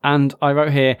 And I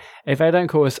wrote here, if they don't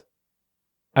call us...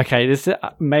 Okay,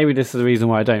 maybe this is the reason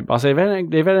why I don't, but I say if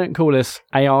they don't call this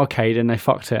ARcade and they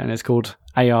fucked it and it's called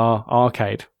AR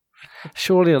Arcade,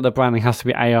 surely the branding has to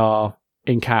be AR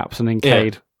in caps and in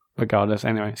Cade. Yeah. Regardless,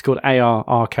 anyway, it's called AR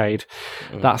Arcade.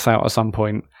 That's out at some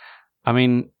point. I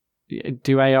mean,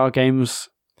 do AR games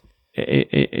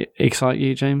excite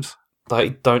you, James? They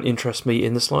don't interest me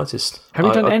in the slightest. Have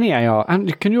you done any AR?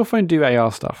 And can your phone do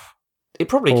AR stuff? It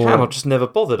probably can. I've just never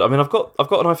bothered. I mean, I've got an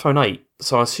iPhone 8,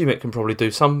 so I assume it can probably do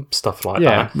some stuff like that.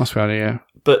 Yeah, must be able to, yeah.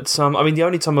 But I mean, the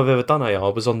only time I've ever done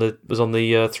AR was on the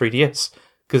 3DS,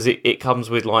 because it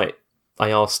comes with like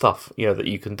AR stuff, you know, that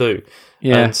you can do.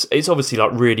 Yeah. And it's obviously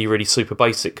like really, really super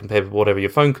basic compared with whatever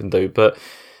your phone can do. But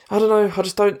I don't know,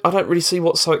 I don't really see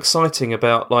what's so exciting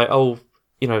about like, oh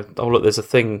look, there's a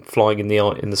thing flying in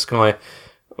the sky.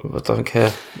 I don't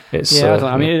care. It's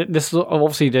I mean, this is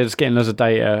obviously they're just getting loads of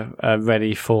data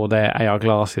ready for their AR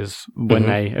glasses when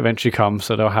they eventually come.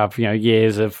 So they'll have, you know,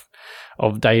 years of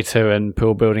data and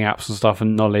people building apps and stuff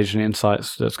and knowledge and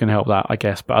insights that's going to help that, I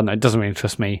guess. But I don't know, it doesn't really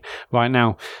interest me right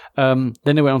now. Then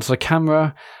they went on to the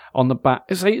camera on the back.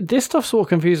 It's like, this stuff sort of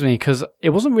confused me because it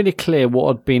wasn't really clear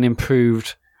what had been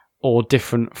improved or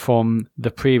different from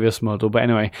the previous model. But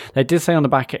anyway, they did say on the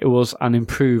back it was an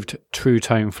improved True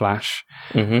Tone flash.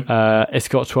 It's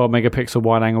got 12 megapixel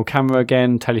wide angle camera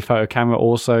again, telephoto camera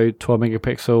also 12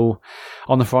 megapixel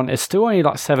on the front. It's still only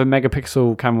like 7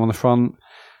 megapixel camera on the front.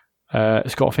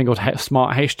 It's got a thing called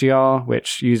Smart HDR,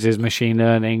 which uses machine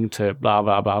learning to blah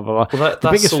blah blah blah. Well,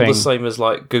 that's all the same as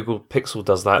like Google Pixel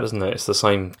does that, isn't it? It's the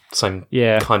same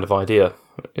kind of idea.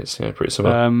 It's pretty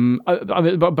similar. I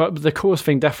mean, but the coolest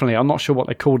thing, definitely, I'm not sure what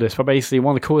they call this, but basically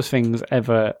one of the coolest things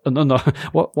ever. One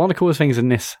of the coolest things in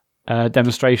this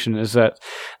demonstration is that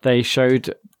they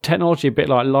showed technology a bit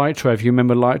like Lightroom. If you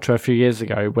remember Lightroom a few years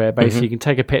ago, where basically you can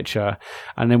take a picture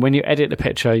and then when you edit the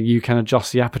picture you can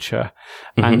adjust the aperture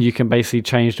and you can basically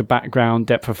change the background,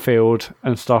 depth of field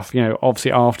and stuff, you know,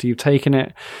 obviously after you've taken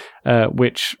it,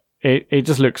 which it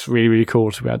just looks really, really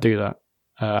cool to be able to do that.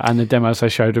 And the demos they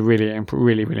showed are really,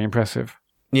 really, really impressive.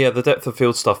 Yeah, the depth of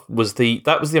field stuff was the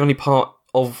only part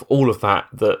of all of that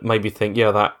made me think,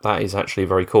 yeah, that is actually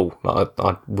very cool.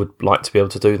 I would like to be able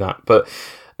to do that. But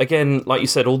again, like you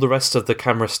said, all the rest of the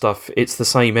camera stuff, it's the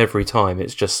same every time.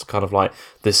 It's just kind of like,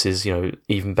 this is, you know,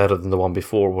 even better than the one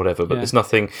before or whatever. But there's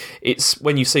nothing. It's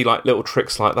when you see like little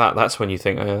tricks like that, that's when you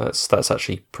think, that's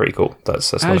actually pretty cool.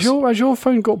 That's nice. Has your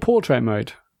phone got portrait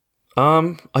mode?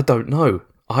 I don't know.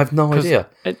 I have no idea.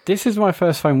 This is my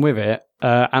first phone with it,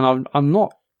 and I'm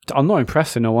not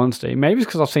impressed in all honesty. Maybe it's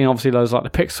because I've seen obviously those like the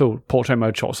Pixel portrait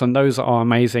mode shots, and those are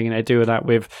amazing, and they do that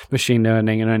with machine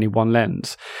learning and only one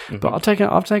lens. But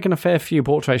I've taken a fair few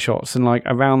portrait shots, and like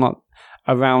around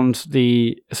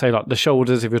the, say, like the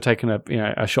shoulders. If you're taking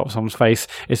a shot of someone's face,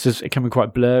 it can be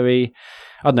quite blurry.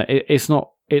 I don't know. It's not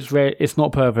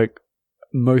perfect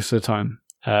most of the time.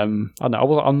 I don't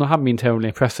know. I haven't been terribly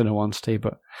impressed in all honesty,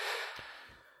 but.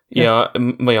 Yeah,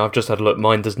 I've just had a look.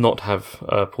 Mine does not have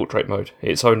portrait mode.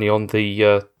 It's only on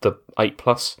the 8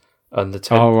 Plus and the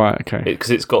 10. Oh, right, okay. Because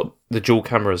it's got the dual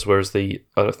cameras, whereas I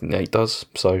don't think the 8 does.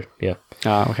 So, yeah.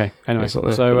 Ah, okay. Anyway, so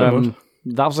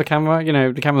that was the camera.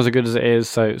 The cameras are good as it is,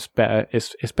 so it's better.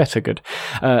 It's better good.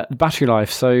 Battery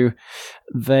life. So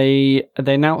they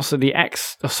announced that the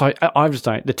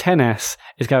the 10S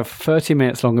is going to have 30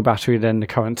 minutes longer battery than the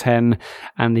current 10,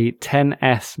 and the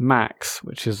 10S Max,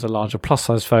 which is the larger plus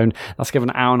size phone, that's given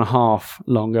an hour and a half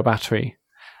longer battery.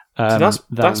 So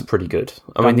that's pretty good.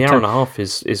 I mean, the hour and a half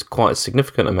is quite a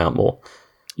significant amount more.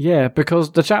 Yeah,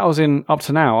 because the chat I was in up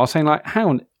to now, I was saying like,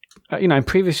 how. In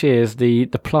previous years, the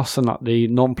Plus and the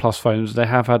non-Plus phones, they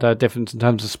have had a difference in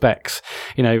terms of specs.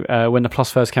 When the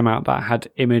Plus first came out, that had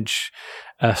image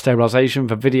stabilization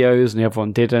for videos, and the other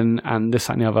one didn't, and this,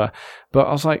 that, and the other. But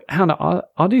I was like,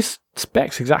 are these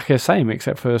specs exactly the same,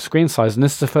 except for screen size? And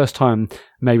this is the first time,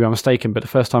 maybe I'm mistaken, but the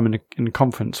first time in a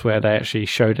conference where they actually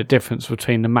showed a difference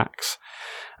between the Max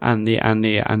and the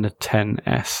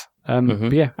 10S.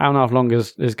 But yeah, hour and a half longer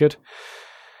is good.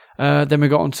 Then we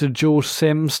got onto dual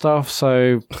SIM stuff.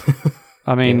 So,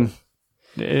 I mean,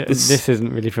 this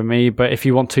isn't really for me. But if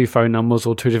you want 2 phone numbers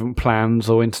or 2 different plans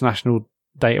or international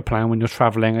data plan when you're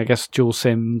traveling, I guess dual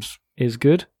SIMs is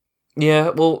good. Yeah,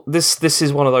 well, this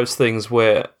is one of those things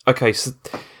where this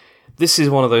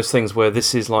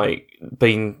is like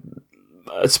being,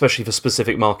 especially for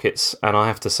specific markets, and I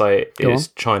have to say it is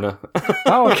China.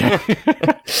 Oh, okay.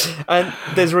 And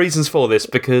there's reasons for this,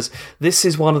 because this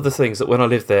is one of the things that when I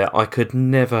lived there I could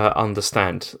never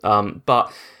understand.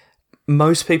 But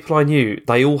most people I knew,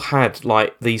 they all had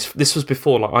like these. This was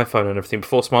before like iPhone and everything,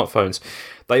 before smartphones.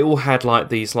 They all had like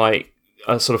these like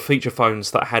sort of feature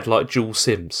phones that had like dual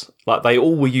SIMs. Like they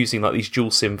all were using like these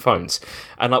dual SIM phones.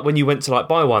 And like when you went to like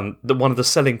buy one of the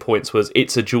selling points was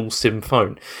it's a dual SIM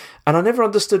phone. And I never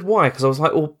understood why, because I was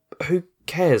like, well, who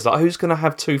cares? Like, who's going to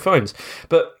have 2 phones?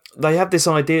 But they have this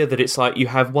idea that it's like you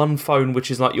have one phone which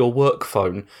is like your work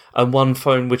phone, and one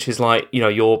phone which is like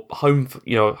your home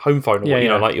phone,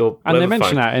 or like your. And they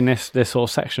mention phone. that in this sort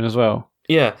of section as well.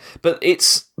 Yeah, but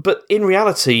in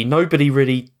reality, nobody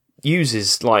really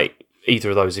uses like either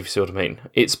of those, if you see what I mean.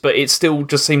 But it still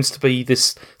just seems to be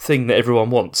this thing that everyone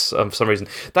wants for some reason.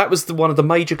 That was one of the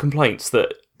major complaints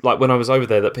that. Like when I was over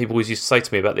there, that people always used to say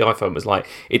to me about the iPhone was like,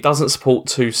 it doesn't support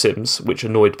 2 SIMs, which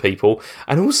annoyed people,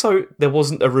 and also there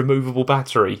wasn't a removable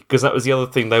battery, because that was the other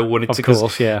thing they all wanted to. Of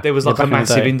course, yeah. There was like a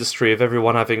massive industry of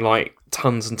everyone having like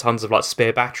tons and tons of like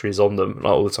spare batteries on them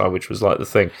like all the time, which was like the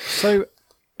thing. So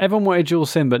everyone wanted dual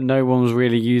SIM, but no one was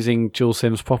really using dual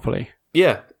SIMs properly.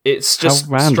 Yeah, it's just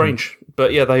strange.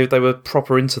 But yeah, they were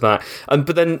proper into that.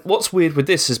 But then what's weird with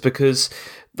this is because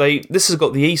this has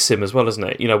got the eSIM as well, isn't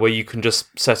it? Where you can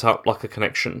just set up like a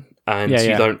connection and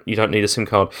you don't need a SIM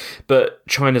card. But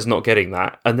China's not getting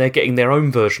that, and they're getting their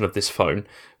own version of this phone,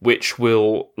 which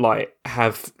will like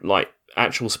have like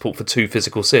actual support for 2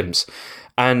 physical SIMs.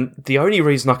 And the only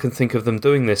reason I can think of them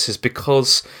doing this is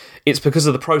because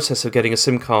of the process of getting a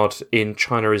SIM card in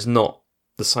China is not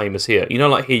the same as here.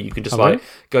 Like here you can just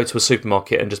go to a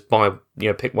supermarket and just buy,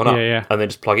 pick one up and then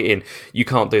just plug it in. You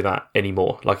can't do that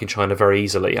anymore, like in China, very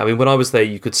easily. I mean, when I was there,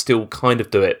 you could still kind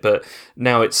of do it, but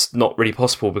now it's not really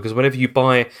possible, because whenever you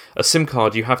buy a SIM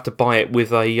card, you have to buy it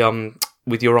with a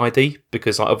with your ID,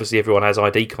 because like, obviously everyone has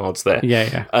ID cards there.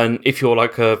 Yeah. And if you're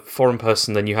like a foreign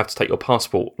person, then you have to take your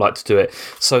passport like to do it,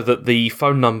 so that the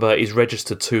phone number is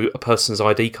registered to a person's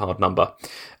ID card number.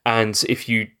 And if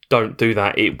you don't do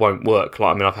that, it won't work.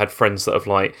 Like, I mean, I've had friends that have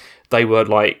they were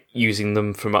like using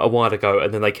them from a while ago,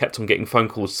 and then they kept on getting phone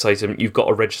calls to say to them, you've got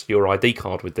to register your ID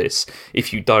card with this.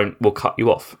 If you don't, we'll cut you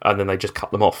off. And then they just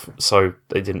cut them off. So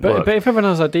they didn't work. But if everyone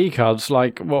has ID cards,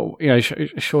 like, well,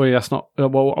 surely that's not,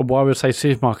 well, why would I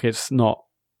say supermarkets not?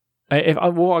 I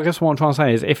guess what I'm trying to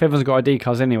say is, if everyone's got ID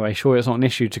cards anyway, surely it's not an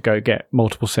issue to go get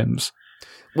multiple SIMs.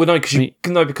 Well,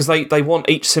 no, because they want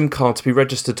each SIM card to be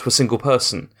registered to a single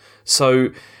person. So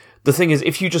the thing is,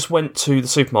 if you just went to the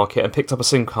supermarket and picked up a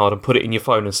SIM card and put it in your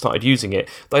phone and started using it,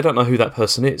 they don't know who that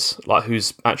person is, like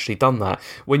who's actually done that.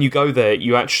 When you go there,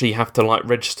 you actually have to like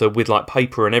register with like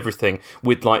paper and everything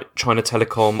with like China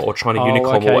Telecom or China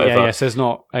Unicom or whatever. Yeah, so it's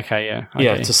not okay.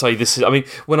 Yeah, to say this is. I mean,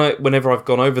 whenever I've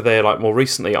gone over there, like more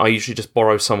recently, I usually just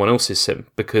borrow someone else's SIM,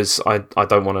 because I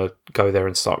don't want to go there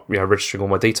and start registering all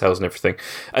my details and everything.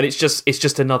 And it's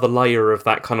just another layer of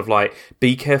that kind of like,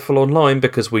 be careful online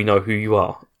because we know who you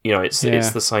are. It's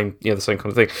the same, the same kind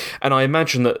of thing. And I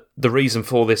imagine that the reason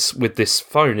for this with this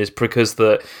phone is because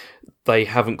that they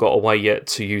haven't got a way yet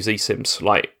to use eSIMs.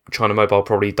 Like China Mobile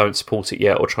probably don't support it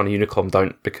yet, or China Unicom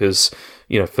don't, because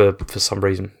for some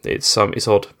reason it's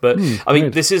odd. But I mean,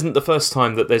 this isn't the first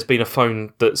time that there's been a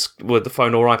phone the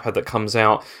phone or iPad that comes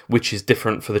out which is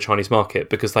different for the Chinese market,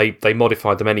 because they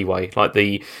modified them anyway. Like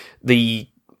the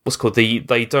what's it called they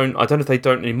don't. I don't know if they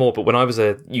don't anymore. But when I was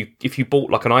there, if you bought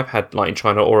like an iPad like in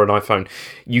China or an iPhone,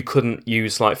 you couldn't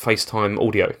use like FaceTime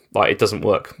audio. Like it doesn't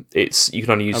work. You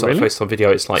can only use like really? FaceTime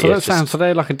video. It's like so that sounds so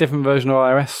they're like a different version of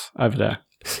iOS over there.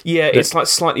 Yeah, it's like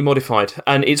slightly modified,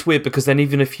 and it's weird because then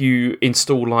even if you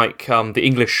install like the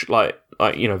English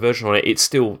version on it, it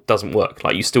still doesn't work.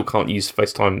 Like you still can't use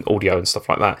FaceTime audio and stuff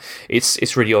like that.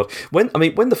 It's really odd. When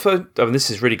the first, this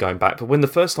is really going back, but when the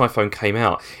first iPhone came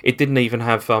out, it didn't even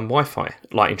have Wi-Fi.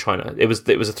 Like in China, it was a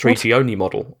 3G only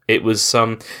model. It was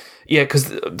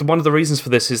because one of the reasons for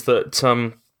this is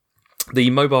that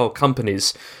the mobile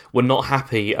companies were not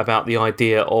happy about the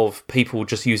idea of people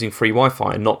just using free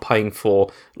Wi-Fi and not paying for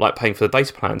the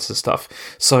data plans and stuff.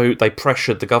 So they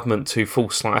pressured the government to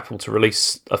force Apple to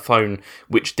release a phone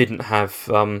which didn't have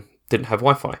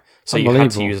Wi-Fi. So you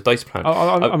had to use a data plan.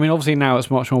 I mean, obviously now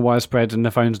it's much more widespread, and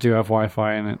the phones do have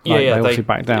Wi-Fi in it. They obviously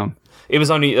back down. It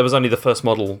was only the first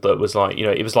model that was like,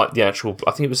 it was like the actual.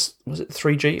 I think was it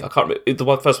 3G? I can't remember.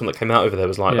 The first one that came out over there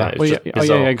was like that. It was just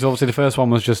bizarre. Because obviously the first one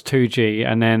was just 2G,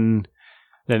 and then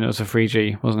it was a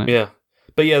 3G, wasn't it? Yeah.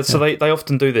 But so they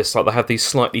often do this, like they have these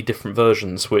slightly different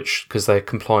versions, because they're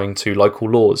complying to local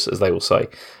laws, as they will say.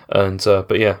 And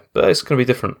but it's going to be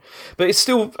different. But it's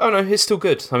still, it's still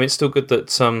good. I mean, it's still good that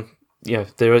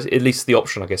there is at least the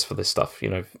option, I guess, for this stuff.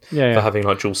 For having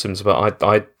like dual SIMs. But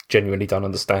I genuinely don't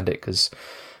understand it because.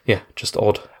 Yeah, just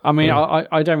odd. I mean,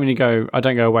 I don't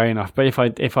go away enough. But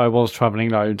if I was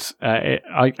travelling loads, I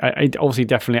obviously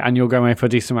definitely, and you're going away for a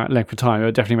decent length of time, it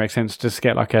would definitely make sense to just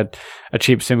get like a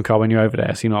cheap SIM card when you're over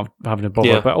there, so you're not having to bother.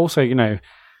 Yeah. But also, we're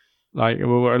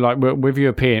with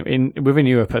within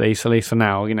Europe at least for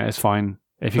now, it's fine.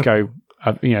 If you go,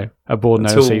 abroad and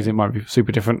overseas, it might be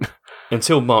super different.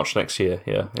 Until March next year,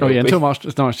 yeah. Until March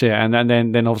next year, and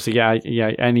then obviously,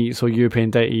 any sort of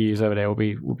European data you use over there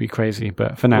will be crazy.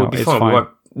 But for now, it's fine.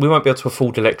 We won't be able to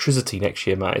afford electricity next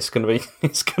year, Matt. It's gonna be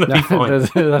fine.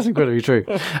 That's incredibly true.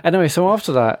 Anyway, so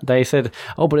after that, they said,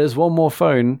 "Oh, but there's one more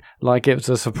phone." Like it was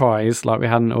a surprise. Like we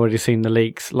hadn't already seen the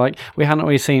leaks. Like we hadn't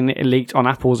already seen it leaked on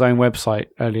Apple's own website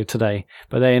earlier today.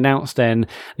 But they announced then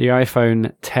the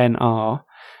iPhone XR.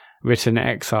 Written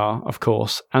XR, of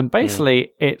course, and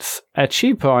basically it's a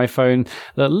cheaper iPhone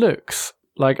that looks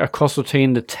like a cross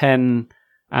between the 10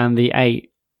 and the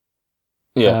 8.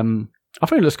 Yeah, I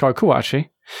think it looks quite cool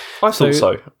actually. I thought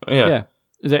so. Yeah.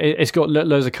 It's got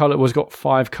loads of colour. It's got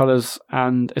 5 colours,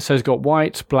 and it says it's got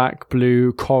white, black,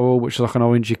 blue, coral, which is like an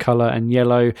orangey colour, and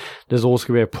yellow. There's also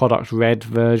going to be a product red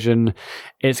version.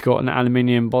 It's got an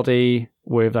aluminium body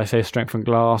with, they say, strengthened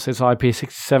glass. It's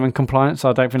IP67 compliant, so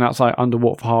I don't think that's like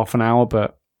underwater for half an hour,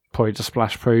 but probably just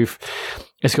splash proof.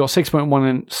 It's got 6.1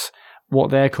 inch, what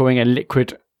they're calling a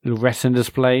liquid retina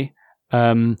display.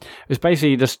 It's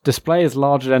basically this display is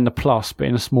larger than the Plus, but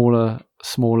in a smaller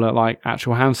like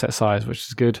actual handset size, which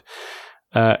is good.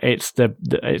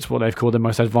 It's what they've called the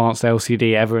most advanced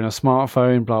LCD ever in a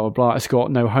smartphone. Blah blah blah. It's got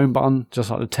no home button,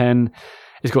 just like the 10.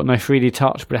 It's got no 3D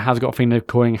touch, but it has got a thing they're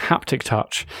calling haptic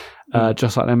touch,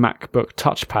 just like their MacBook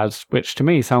touchpads, which to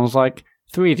me sounds like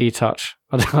 3D touch.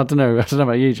 I don't know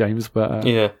about you, James, but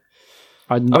yeah.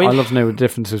 I love to know the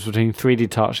differences between 3D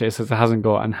touch, it says it hasn't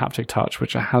got, and haptic touch,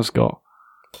 which it has got.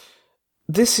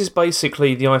 This is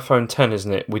basically the iPhone 10,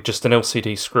 isn't it? With just an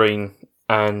LCD screen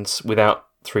and without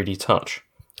 3D touch.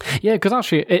 Yeah, because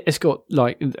actually it's got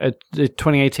like the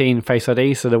 2018 Face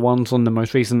ID, so the ones on the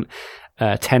most recent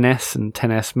 10S and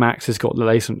 10S Max has got the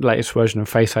latest version of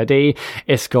Face ID.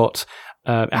 It's got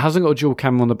it hasn't got a dual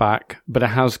camera on the back, but it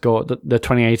has got the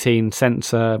 2018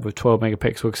 sensor with 12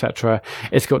 megapixel, etc.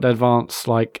 It's got the advanced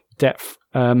like depth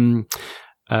of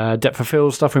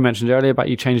field stuff we mentioned earlier about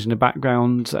you changing the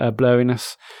background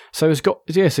blurriness. So it's got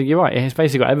so you're right. It's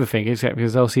basically got everything except for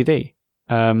its LCD.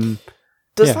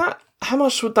 That? How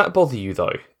much would that bother you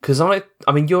though? Because I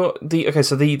mean, you're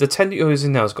so the 10 that you're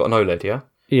using now has got an OLED, yeah.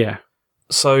 Yeah.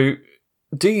 So,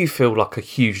 do you feel like a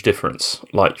huge difference,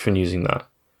 like from using that?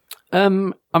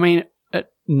 I mean,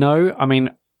 no. I mean,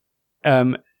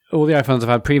 all the iPhones I've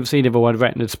had previously, they've all had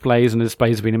Retina displays, and the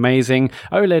displays have been amazing.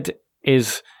 OLED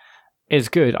is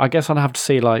good. I guess I'd have to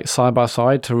see like side by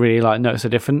side to really like notice a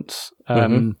difference. I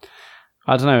don't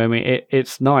know. I mean,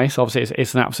 it's nice. Obviously,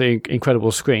 it's an absolutely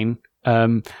incredible screen.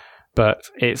 But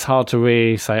it's hard to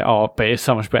really say, but it's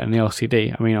so much better than the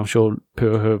LCD. I mean, I'm sure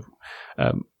people who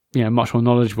are much more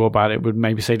knowledgeable about it would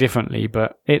maybe say differently,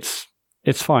 but it's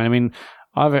fine. I mean,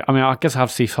 I guess I have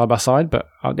to see side by side, but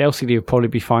the LCD would probably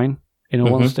be fine in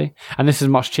all honesty. And this is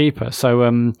much cheaper.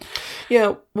 So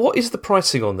what is the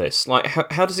pricing on this? Like,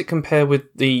 how does it compare with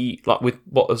with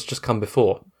what has just come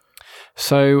before?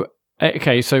 So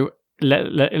okay, so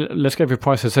let's go through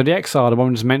prices. So the XR, the one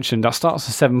we just mentioned, that starts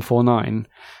at $749.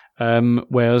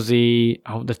 Whereas the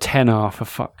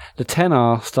 10R the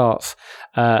 10R starts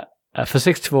for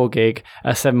 64 gig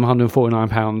at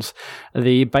 £749.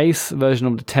 The base version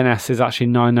of the 10S is actually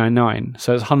 $999,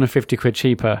 so it's 150 quid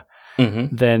cheaper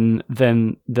than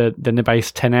the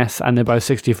base 10S, and they're both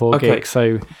 64 gig,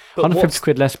 so but 150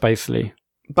 quid less basically.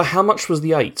 But how much was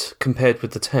the 8 compared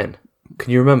with the 10?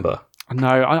 Can you remember? No,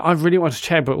 I really want to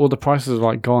check, but all the prices are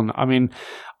like gone. I mean,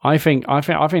 I think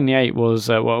the 8 was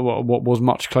was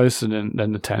much closer than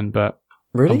the 10, but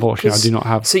really, unfortunately, I do not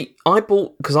have. See, I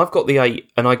bought because I've got the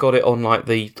 8 and I got it on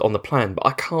on the plan, but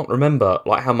I can't remember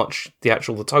how much the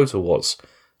total was.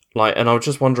 And I was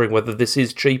just wondering whether this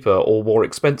is cheaper or more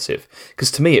expensive,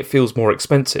 because to me it feels more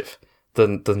expensive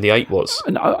than the 8 was.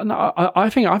 No, I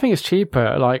think it's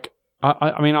cheaper.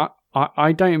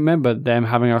 I don't remember them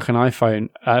having an iPhone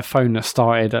phone that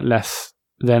started at less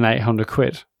than 800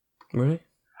 quid. Really?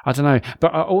 I don't know.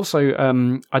 But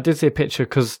I did see a picture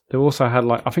because they also had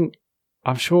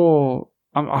I'm sure.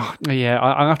 I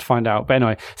have to find out. But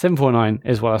anyway, 749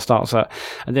 is what it starts at.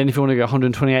 And then if you want to get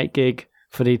 128 gig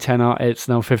for the 10R, it's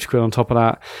now 50 quid on top of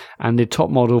that. And the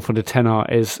top model for the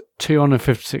 10R is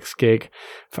 256 gig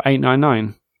for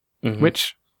 899,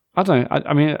 which I don't know.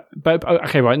 I mean, but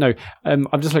okay, right? No,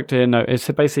 I've just looked at it. No, it's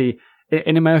basically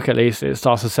in America at least it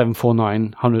starts at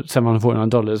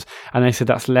 $749, and they said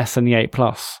that's less than the 8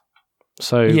 Plus.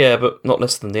 So yeah, but not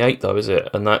less than the 8 though, is it?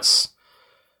 And that's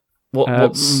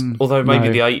what's although maybe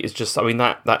the 8 is just. I mean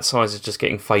that size is just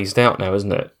getting phased out now,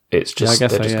 isn't it? It's just they're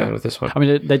just going with this one. I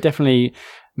mean, they definitely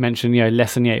mentioned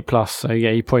less than the 8 Plus. So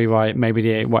yeah, you're probably right. Maybe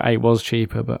the 8 was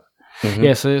cheaper, but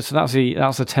yeah. So that's the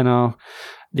 10R.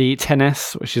 The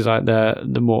 10S, which is like the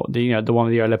one with the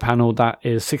OLED panel, that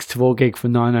is 64 gig for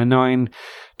 $999,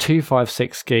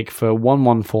 256 gig for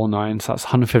 $1,149. So that's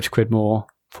 150 quid more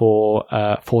for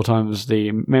 4 times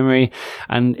the memory.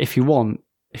 And if you're an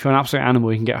absolute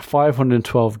animal, you can get a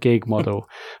 512 gig model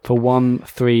for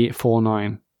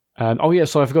 $1,349.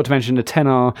 Sorry, I forgot to mention the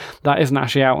 10R. That isn't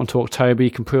actually out until October.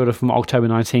 You can pre-order from October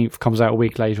 19th. Comes out a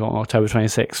week later on October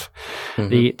 26th.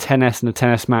 The 10S and the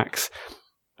 10S Max,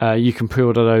 you can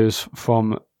pre-order those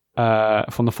from the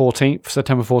 14th,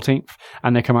 September 14th,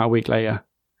 and they come out a week later.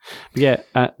 But yeah,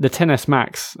 the 10S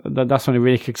Max, that's when it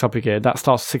really kicks up again. That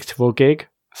starts 64 gig.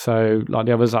 So like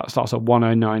the others, that starts at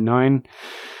 1099.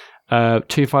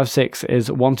 256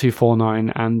 is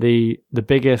 1249, and the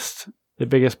biggest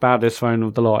baddest phone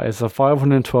of the lot is a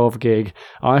 512 gig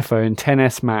iPhone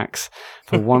 10s Max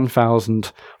for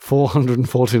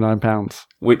 £1,449.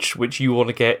 Which you want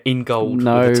to get in gold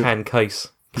with a tan case?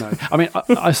 No, I mean,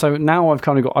 so now I've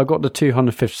got the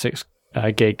 256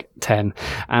 gig 10,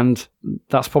 and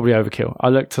that's probably overkill. I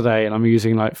looked today and I'm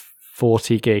using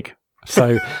 40 gig.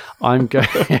 So I'm going,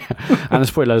 and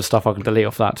there's probably loads of stuff I can delete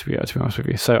off that to be honest with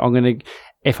you. So I'm going to,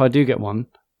 if I do get one,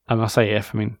 and I say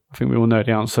if, I mean, I think we all know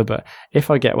the answer, but if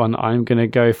I get one, I'm going to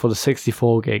go for the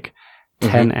 64 gig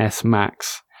 10S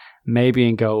Max, maybe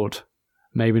in gold,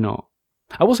 maybe not.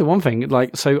 I will say one thing,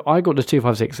 so I got the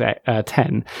 256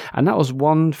 10, and that was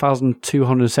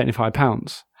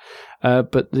 £1,275.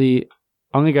 But I'm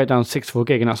going to go down 64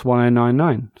 gig, and that's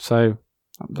 1099. So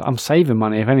I'm saving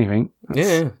money, if anything.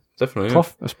 Yeah. Definitely,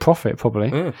 That's profit, probably.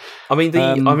 Yeah. I mean,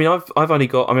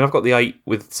 I've got the 8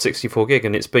 with 64 gig,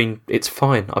 and it's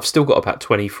fine. I've still got about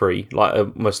 23,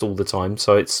 almost all the time.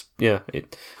 So it's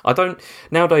I don't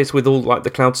nowadays with all the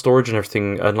cloud storage and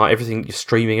everything, and everything you're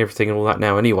streaming everything and all that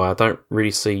now. Anyway, I don't really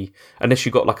see, unless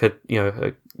you've got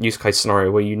a use case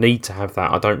scenario where you need to have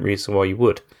that. I don't really see why you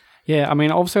would. Yeah, I mean,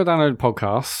 obviously I download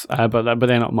podcasts, but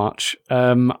they're not much.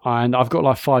 And I've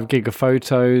got 5 gig of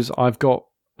photos. I've got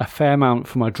a fair amount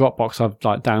for my Dropbox I've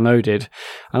downloaded,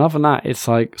 and other than that, it's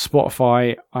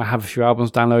Spotify. I have a few albums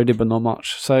downloaded, but not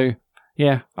much. So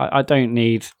yeah, I don't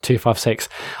need 256.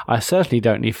 I certainly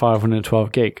don't need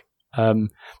 512 gig.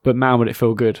 But man, would it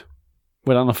feel good?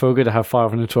 Would it not feel good to have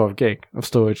 512 gig of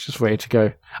storage just ready to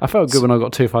go? I felt good when I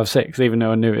got 256, even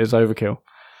though I knew it was overkill.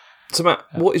 So Matt,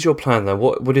 what is your plan then?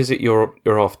 What is it you're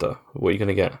after? What are you going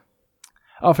to get?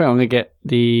 I think I'm going to get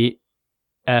the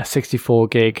 64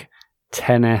 gig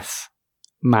 10s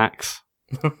Max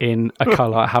in a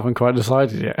colour I haven't quite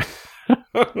decided yet.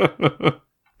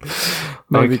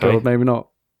 Maybe gold, maybe not.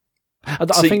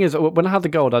 The thing is, when I had the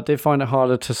gold, I did find it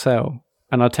harder to sell,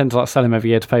 and I tend to sell them every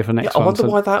year to pay for the next one. I wonder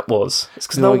why that was. It's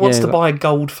because no one wants to buy a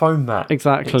gold phone, Matt.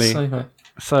 Exactly.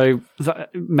 So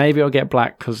maybe I'll get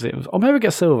black because it was, or maybe I'll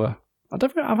get silver. I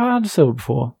don't think I've had silver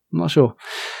before. I'm not sure.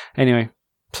 Anyway,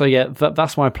 so yeah,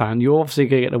 that's my plan. You're obviously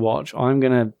going to get the watch. I'm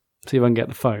going to see if I can get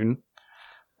the phone.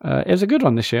 It was a good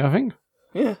one this year, I think.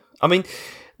 Yeah. I mean,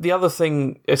 the other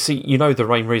thing, see, the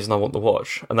main reason I want the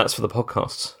watch, and that's for the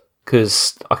podcasts.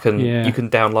 Because you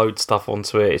can download stuff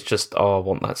onto it. It's just, I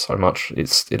want that so much.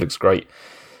 It looks great.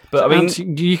 But I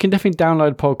mean, you can definitely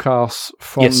download podcasts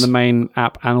from the main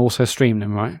app and also stream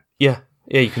them, right? Yeah,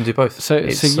 you can do both. So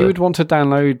you would want to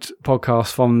download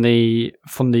podcasts from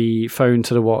the phone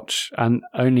to the watch, and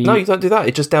only. No, you don't do that.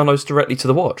 It just downloads directly to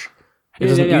the watch.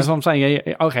 That's what I'm saying.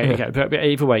 Yeah. Okay. But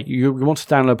either way, you want to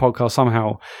download podcasts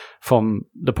somehow from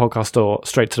the podcast store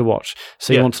straight to the watch.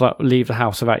 So you want to leave the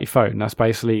house without your phone. That's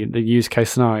basically the use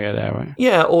case scenario there, right?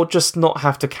 Yeah, or just not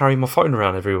have to carry my phone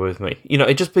around everywhere with me.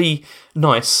 It'd just be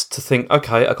nice to think,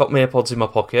 okay, I got my AirPods in my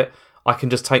pocket. I can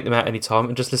just take them out anytime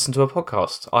and just listen to a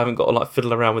podcast. I haven't got to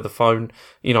fiddle around with the phone.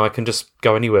 I can just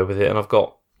go anywhere with it, and I've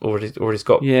got already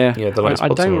got the latest I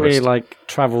pods don't on the really wrist.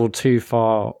 travel too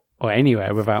far or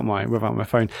anywhere without my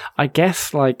phone. I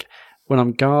guess when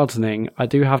I'm gardening, I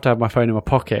do have to have my phone in my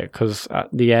pocket because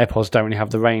the AirPods don't really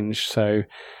have the range. So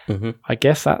I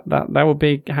guess that would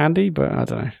be handy, but I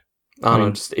don't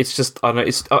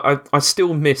know. I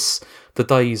still miss the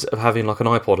days of having an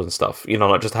iPod and stuff.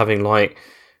 Just having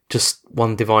just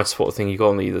one device sort of thing you got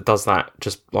on me that does that,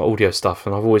 just audio stuff.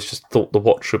 And I've always just thought the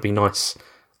watch would be nice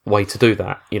way to do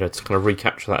that, to kind of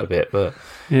recapture that a bit. But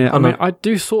yeah, I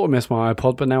do sort of miss my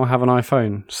iPod, but now I have an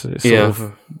iPhone, so it's sort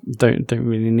of don't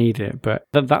really need it. But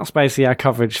that's basically our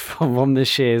coverage from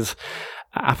this year's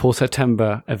Apple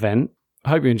September event. I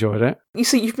hope you enjoyed it. You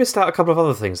see, you've missed out a couple of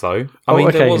other things though.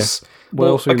 There was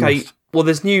missed? Well,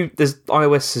 there's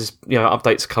iOS's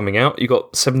updates coming out. You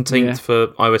got 17th for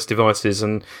iOS devices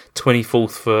and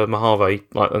 24th for Mojave,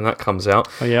 and that comes out.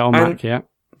 Oh yeah, on Mac, yeah.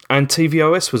 And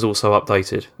tvOS was also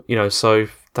updated, so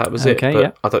that was it.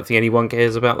 But I don't think anyone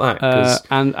cares about that.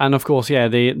 And of course,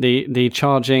 the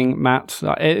charging mat,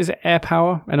 is it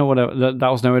AirPower? I know whatever, that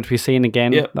was nowhere to be seen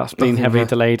again. Yep, that's been heavily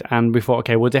delayed, and we thought,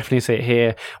 okay, we'll definitely see it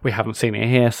here. We haven't seen it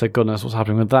here, so goodness, what's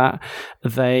happening with that?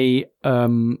 They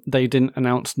didn't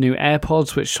announce new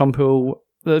AirPods, which some people.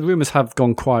 The rumours have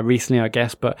gone quiet recently, I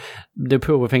guess, but the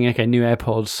people were thinking, okay, new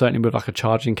AirPods, certainly with a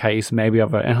charging case, maybe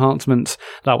other enhancements.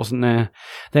 That wasn't there.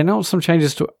 They announced some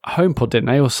changes to HomePod, didn't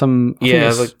they? Or some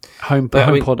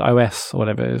HomePod OS or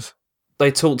whatever it is.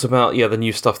 They talked about the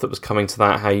new stuff that was coming to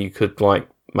that, how you could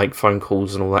make phone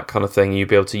calls and all that kind of thing. You'd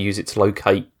be able to use it to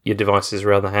locate your devices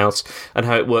around the house, and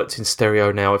how it worked in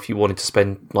stereo now if you wanted to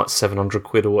spend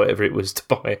 £700 or whatever it was to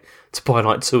buy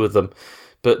two of them.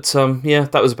 But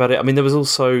that was about it. I mean, there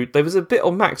was a bit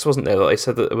on Macs, wasn't there? That they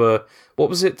said that there were. What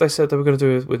was it they said they were going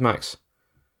to do with Macs?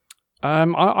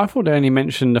 I thought they only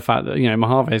mentioned the fact that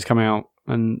Mojave is coming out,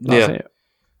 and that's it.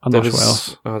 I'm not sure what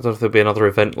else. I don't know if there'll be another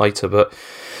event later, but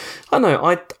I don't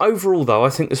know. Overall though, I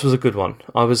think this was a good one.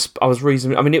 I was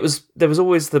reasonably. I mean, there was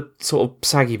always the sort of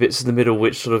saggy bits in the middle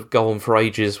which sort of go on for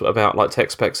ages about tech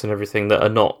specs and everything that are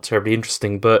not terribly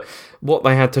interesting. But what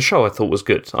they had to show, I thought was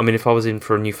good. I mean, if I was in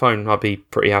for a new phone, I'd be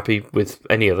pretty happy with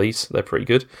any of these. They're pretty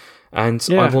good, and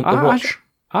I want the watch.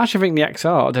 I actually think the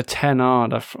XR, the 10R,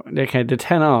 the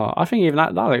 10R, I think even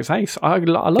that looks ace. I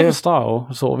love the style,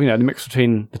 sort of, the mix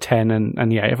between the 10 and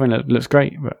the 8. I think it looks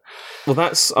great. But well,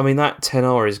 that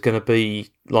 10R is going to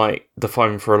be the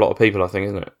phone for a lot of people, I think,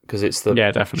 isn't it? Because it's the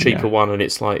cheaper one, and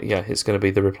it's it's going to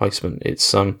be the replacement.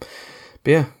 It's but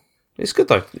yeah, it's good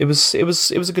though. It was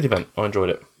a good event. I enjoyed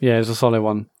it. Yeah, it was a solid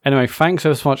one. Anyway, thanks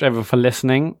so much everyone for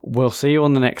listening. We'll see you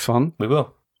on the next one. We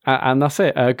will. And that's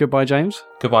it. Goodbye, James.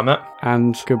 Goodbye, Matt.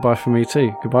 And goodbye from me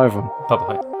too. Goodbye, everyone.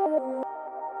 Bye-bye.